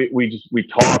just, we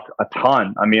talk a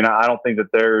ton. I mean, I don't think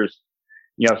that there's,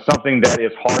 something that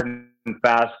is hard and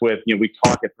fast with, we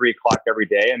talk at 3:00 every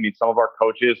day. I mean, some of our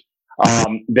coaches,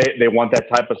 they want that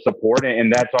type of support,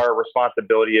 and that's our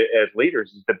responsibility as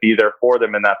leaders, is to be there for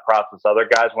them in that process. Other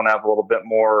guys want to have a little bit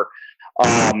more,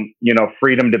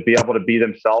 freedom to be able to be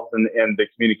themselves, and the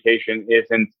communication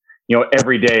isn't,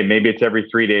 every day. Maybe it's every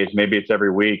 3 days, maybe it's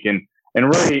every week. And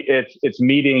really it's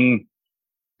meeting,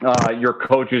 your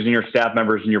coaches and your staff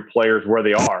members and your players where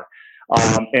they are,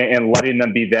 and letting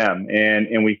them be them.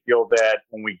 And we feel that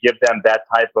when we give them that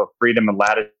type of freedom and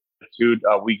latitude,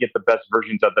 we get the best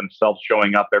versions of themselves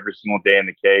showing up every single day in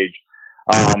the cage.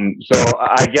 So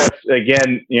I guess,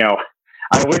 again,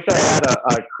 I wish I had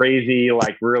a crazy,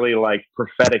 really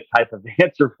prophetic type of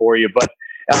answer for you, but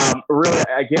really,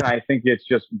 again, I think it's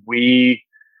just we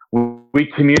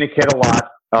communicate a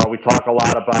lot. We talk a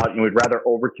lot about, we'd rather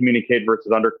over communicate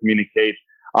versus under communicate.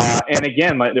 And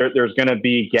again, there's going to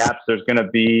be gaps. There's going to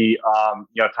be,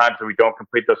 times that we don't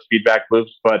complete those feedback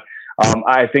loops. But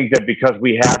I think that because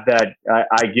we have that,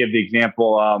 I give the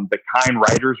example, the kind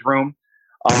writers room,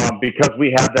 because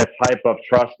we have that type of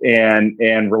trust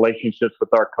and relationships with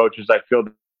our coaches. I feel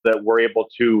that we're able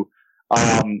to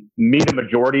meet a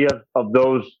majority of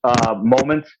those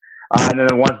moments. And then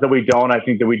the ones that we don't, I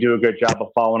think that we do a good job of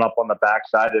following up on the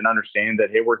backside and understanding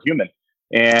that, hey, we're human,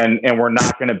 and we're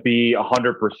not going to be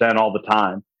 100% all the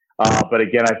time. But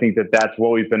again, I think that that's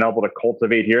what we've been able to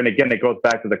cultivate here. And again, it goes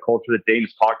back to the culture that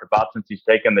Dane's talked about since he's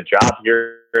taken the job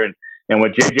here, and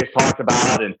what JJ's talked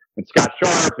about, and Scott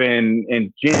Sharp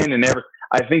and Jin and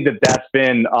I think that that's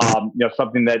been,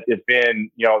 something that has been,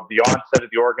 the onset of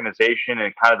the organization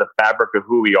and kind of the fabric of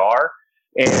who we are.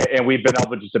 And we've been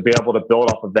able just to be able to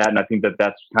build off of that. And I think that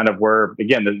that's kind of where,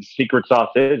 again, the secret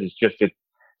sauce is. It's just, it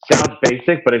sounds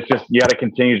basic, but it's just, you got to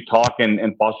continue to talk and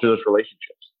foster those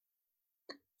relationships.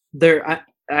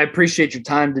 I appreciate your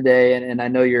time today, and I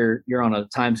know you're on a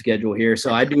time schedule here.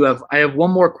 So I have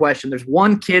one more question. There's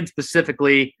one kid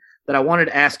specifically that I wanted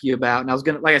to ask you about, and I was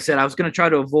gonna try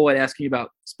to avoid asking you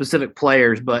about specific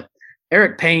players, but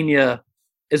Eric Pena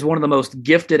is one of the most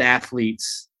gifted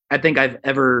athletes I think I've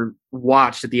ever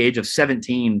watched at the age of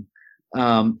 17,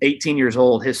 18 years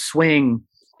old. His swing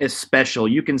is special.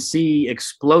 You can see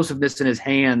explosiveness in his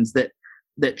hands that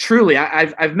truly,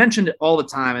 I've mentioned it all the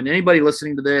time. And anybody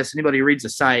listening to this, anybody who reads the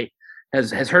site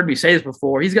has heard me say this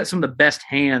before. He's got some of the best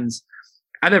hands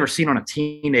I've ever seen on a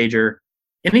teenager.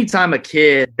 Anytime a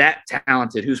kid that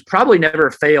talented, who's probably never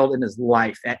failed in his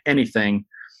life at anything,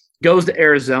 goes to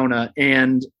Arizona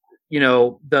and,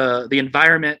 the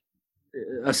environment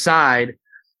aside,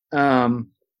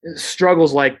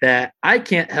 struggles like that, I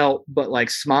can't help but like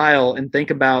smile and think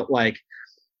about like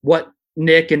what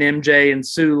Nick and MJ and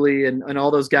Sully and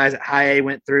all those guys at High A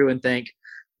went through and think,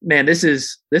 man, this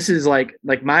is like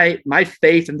my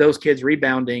faith in those kids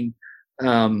rebounding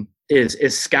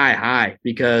is sky high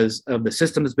because of the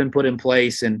system that's been put in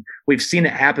place. And we've seen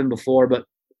it happen before, but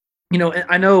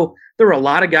I know there were a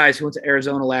lot of guys who went to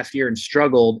Arizona last year and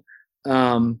struggled.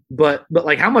 But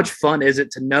like, how much fun is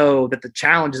it to know that the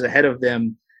challenge is ahead of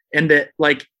them, and that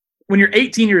like when you're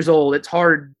 18 years old, it's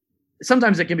hard.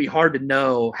 Sometimes it can be hard to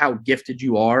know how gifted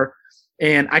you are.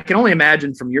 And I can only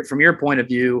imagine from your point of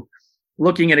view,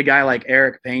 looking at a guy like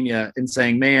Eric Pena and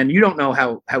saying, man, you don't know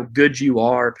how good you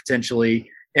are potentially.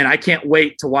 And I can't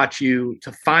wait to watch you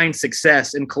to find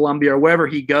success in Columbia or wherever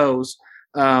he goes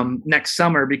next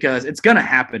summer, because it's going to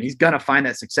happen. He's going to find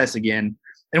that success again.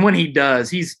 And when he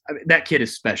does, that kid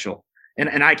is special.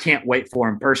 And I can't wait for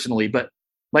him personally. But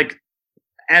like,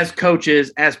 as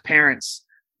coaches, as parents,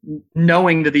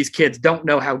 knowing that these kids don't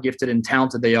know how gifted and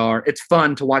talented they are, it's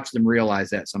fun to watch them realize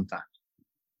that sometimes.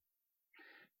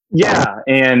 Yeah.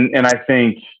 And I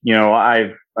think,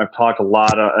 I've talked a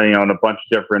lot in a bunch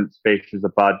of different spaces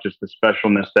about just the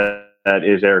specialness that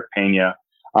is Eric Pena.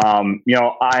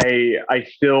 I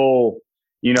still,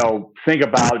 think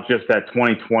about just that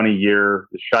 2020 year,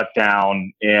 the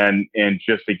shutdown, and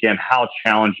just again, how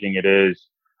challenging it is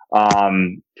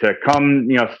to come,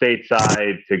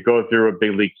 stateside, to go through a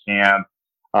big league camp,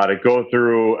 to go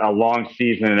through a long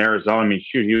season in Arizona. I mean,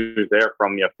 shoot, he was there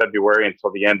from February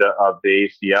until the end of the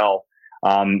ACL.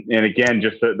 And again,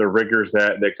 just the rigors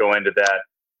that go into that.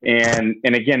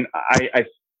 And again, I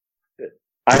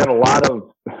have a lot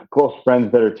of close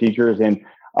friends that are teachers, and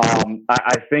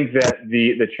I think that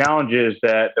the challenges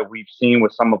that we've seen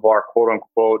with some of our quote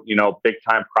unquote, big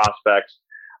time prospects,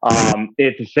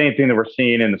 it's the same thing that we're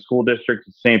seeing in the school district.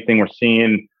 It's the same thing we're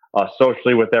seeing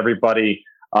socially with everybody.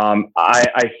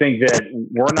 I think that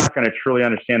we're not going to truly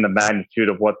understand the magnitude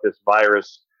of what this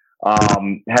virus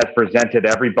has presented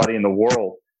everybody in the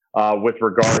world with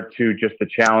regard to just the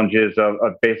challenges of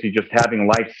basically just having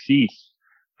life cease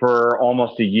for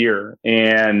almost a year.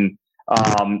 And,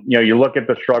 you look at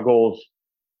the struggles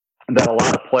that a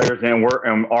lot of players and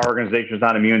our organization is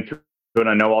not immune to it.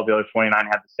 I know all the other 29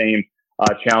 had the same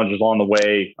challenges along the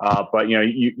way. But,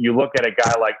 you look at a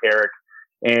guy like Eric,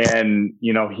 and,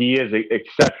 he is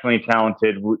exceptionally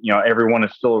talented. Everyone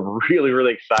is still really,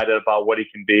 really excited about what he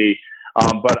can be.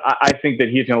 But I think that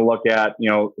he's going to look at,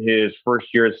 his first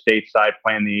year at stateside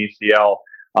playing the ACL.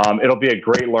 It'll be a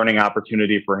great learning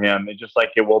opportunity for him. And just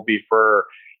like it will be for,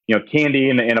 Candy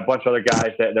and a bunch of other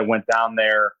guys that went down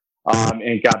there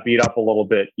and got beat up a little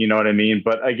bit. You know what I mean?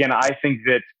 But again, I think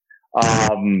that,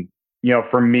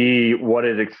 for me, what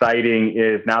is exciting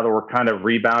is now that we're kind of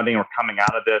rebounding or coming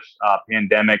out of this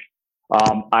pandemic,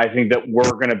 I think that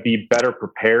we're going to be better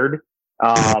prepared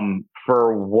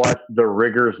for what the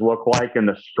rigors look like and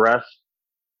the stress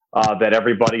that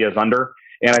everybody is under.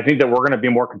 And I think that we're going to be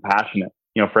more compassionate,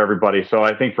 for everybody. So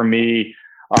I think for me,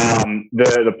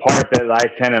 the part that I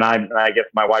tend, and I guess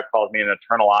my wife calls me an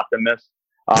eternal optimist,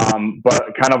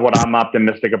 but kind of what I'm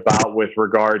optimistic about with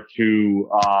regard to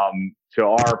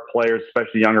our players,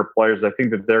 especially younger players, I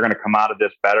think that they're going to come out of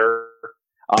this better,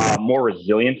 more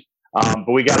resilient.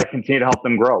 But we got to continue to help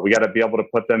them grow. We got to be able to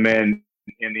put them in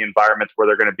the environments where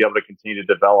they're going to be able to continue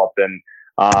to develop. And,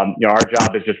 our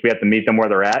job is just, we have to meet them where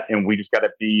they're at, and we just got to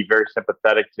be very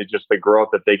sympathetic to just the growth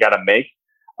that they got to make.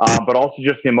 But also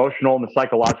just the emotional and the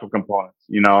psychological components,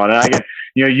 and again,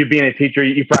 you being a teacher,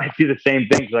 you probably see the same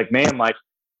things. Like, man, like,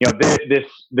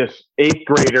 this 8th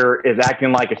grader is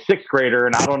acting like a 6th grader,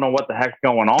 and I don't know what the heck's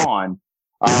going on.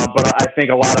 But I think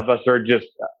a lot of us are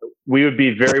we would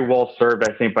be very well served,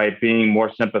 I think, by being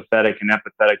more sympathetic and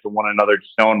empathetic to one another,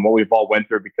 just knowing what we've all went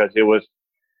through, because it was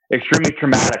extremely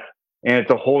traumatic. And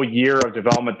it's a whole year of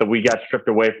development that we got stripped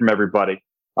away from everybody.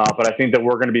 But I think that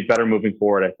we're going to be better moving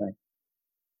forward, I think.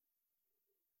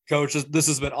 Coach, this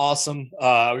has been awesome.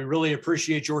 We really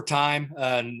appreciate your time,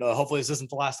 and hopefully this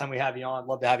isn't the last time we have you on.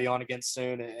 Love to have you on again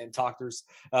soon and talk through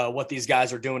what these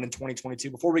guys are doing in 2022.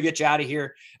 Before we get you out of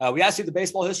here, we asked you the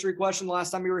baseball history question the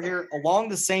last time you were here. Along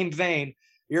the same vein,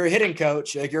 you're a hitting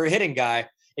coach, like you're a hitting guy.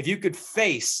 If you could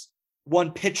face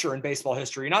one pitcher in baseball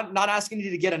history, not asking you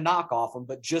to get a knock off them,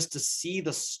 but just to see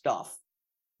the stuff,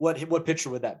 what pitcher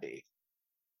would that be?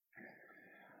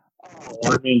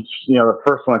 I mean, the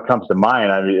first one that comes to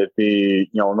mind, I mean, it'd be,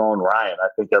 Nolan Ryan. I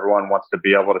think everyone wants to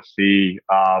be able to see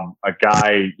a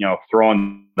guy,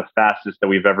 throwing the fastest that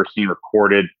we've ever seen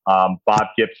recorded. Bob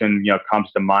Gibson,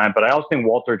 comes to mind, but I also think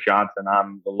Walter Johnson.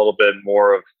 I'm a little bit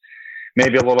more of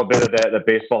maybe a little bit of the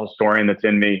baseball historian that's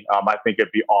in me. I think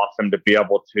it'd be awesome to be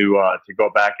able to go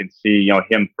back and see,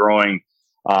 him throwing,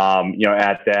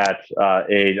 at that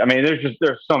age. I mean,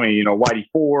 there's so many, Whitey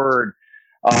Ford,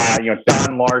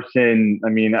 Don Larson. I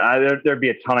mean, there'd be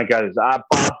a ton of guys. Bob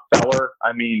Feller.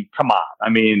 I mean, come on. I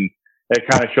mean, it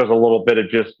kind of shows a little bit of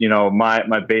just,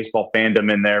 my baseball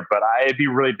fandom in there, but it'd be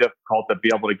really difficult to be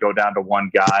able to go down to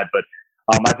one guy. But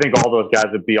I think all those guys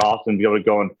would be awesome to be able to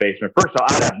go and face me. First of all,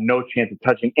 I'd have no chance of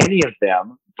touching any of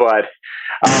them, but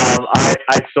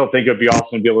I still think it'd be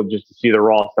awesome to be able just to see the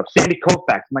raw stuff. Sandy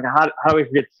Koufax. I'm like, how do we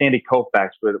forget Sandy Koufax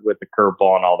with the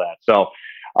curveball and all that? So,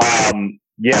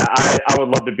 yeah, I would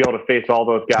love to be able to face all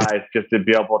those guys just to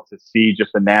be able to see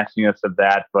just the nastiness of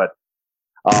that. But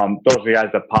those are the guys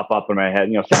that pop up in my head.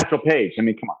 Satchel Paige. I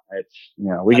mean, come on.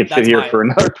 It's, we could sit here for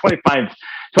another 25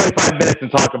 minutes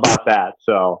and talk about that.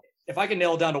 So if I can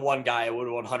nail it down to one guy, it would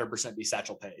 100% be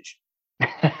Satchel Paige.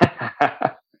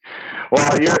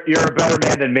 Well, you're a better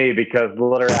man than me, because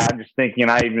literally I'm just thinking,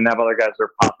 I even have other guys that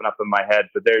are popping up in my head,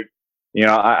 but they're,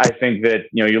 I think that,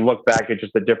 you look back at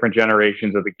just the different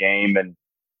generations of the game and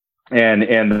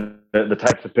the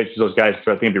types of pitches those guys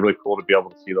throw. I think it'd be really cool to be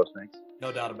able to see those things.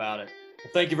 No doubt about it.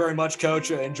 Well, thank you very much,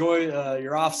 Coach. Enjoy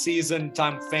your off season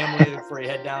time with family before you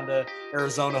head down to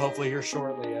Arizona, hopefully here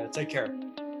shortly. Take care.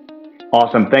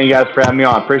 Awesome. Thank you guys for having me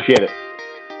on. Appreciate it.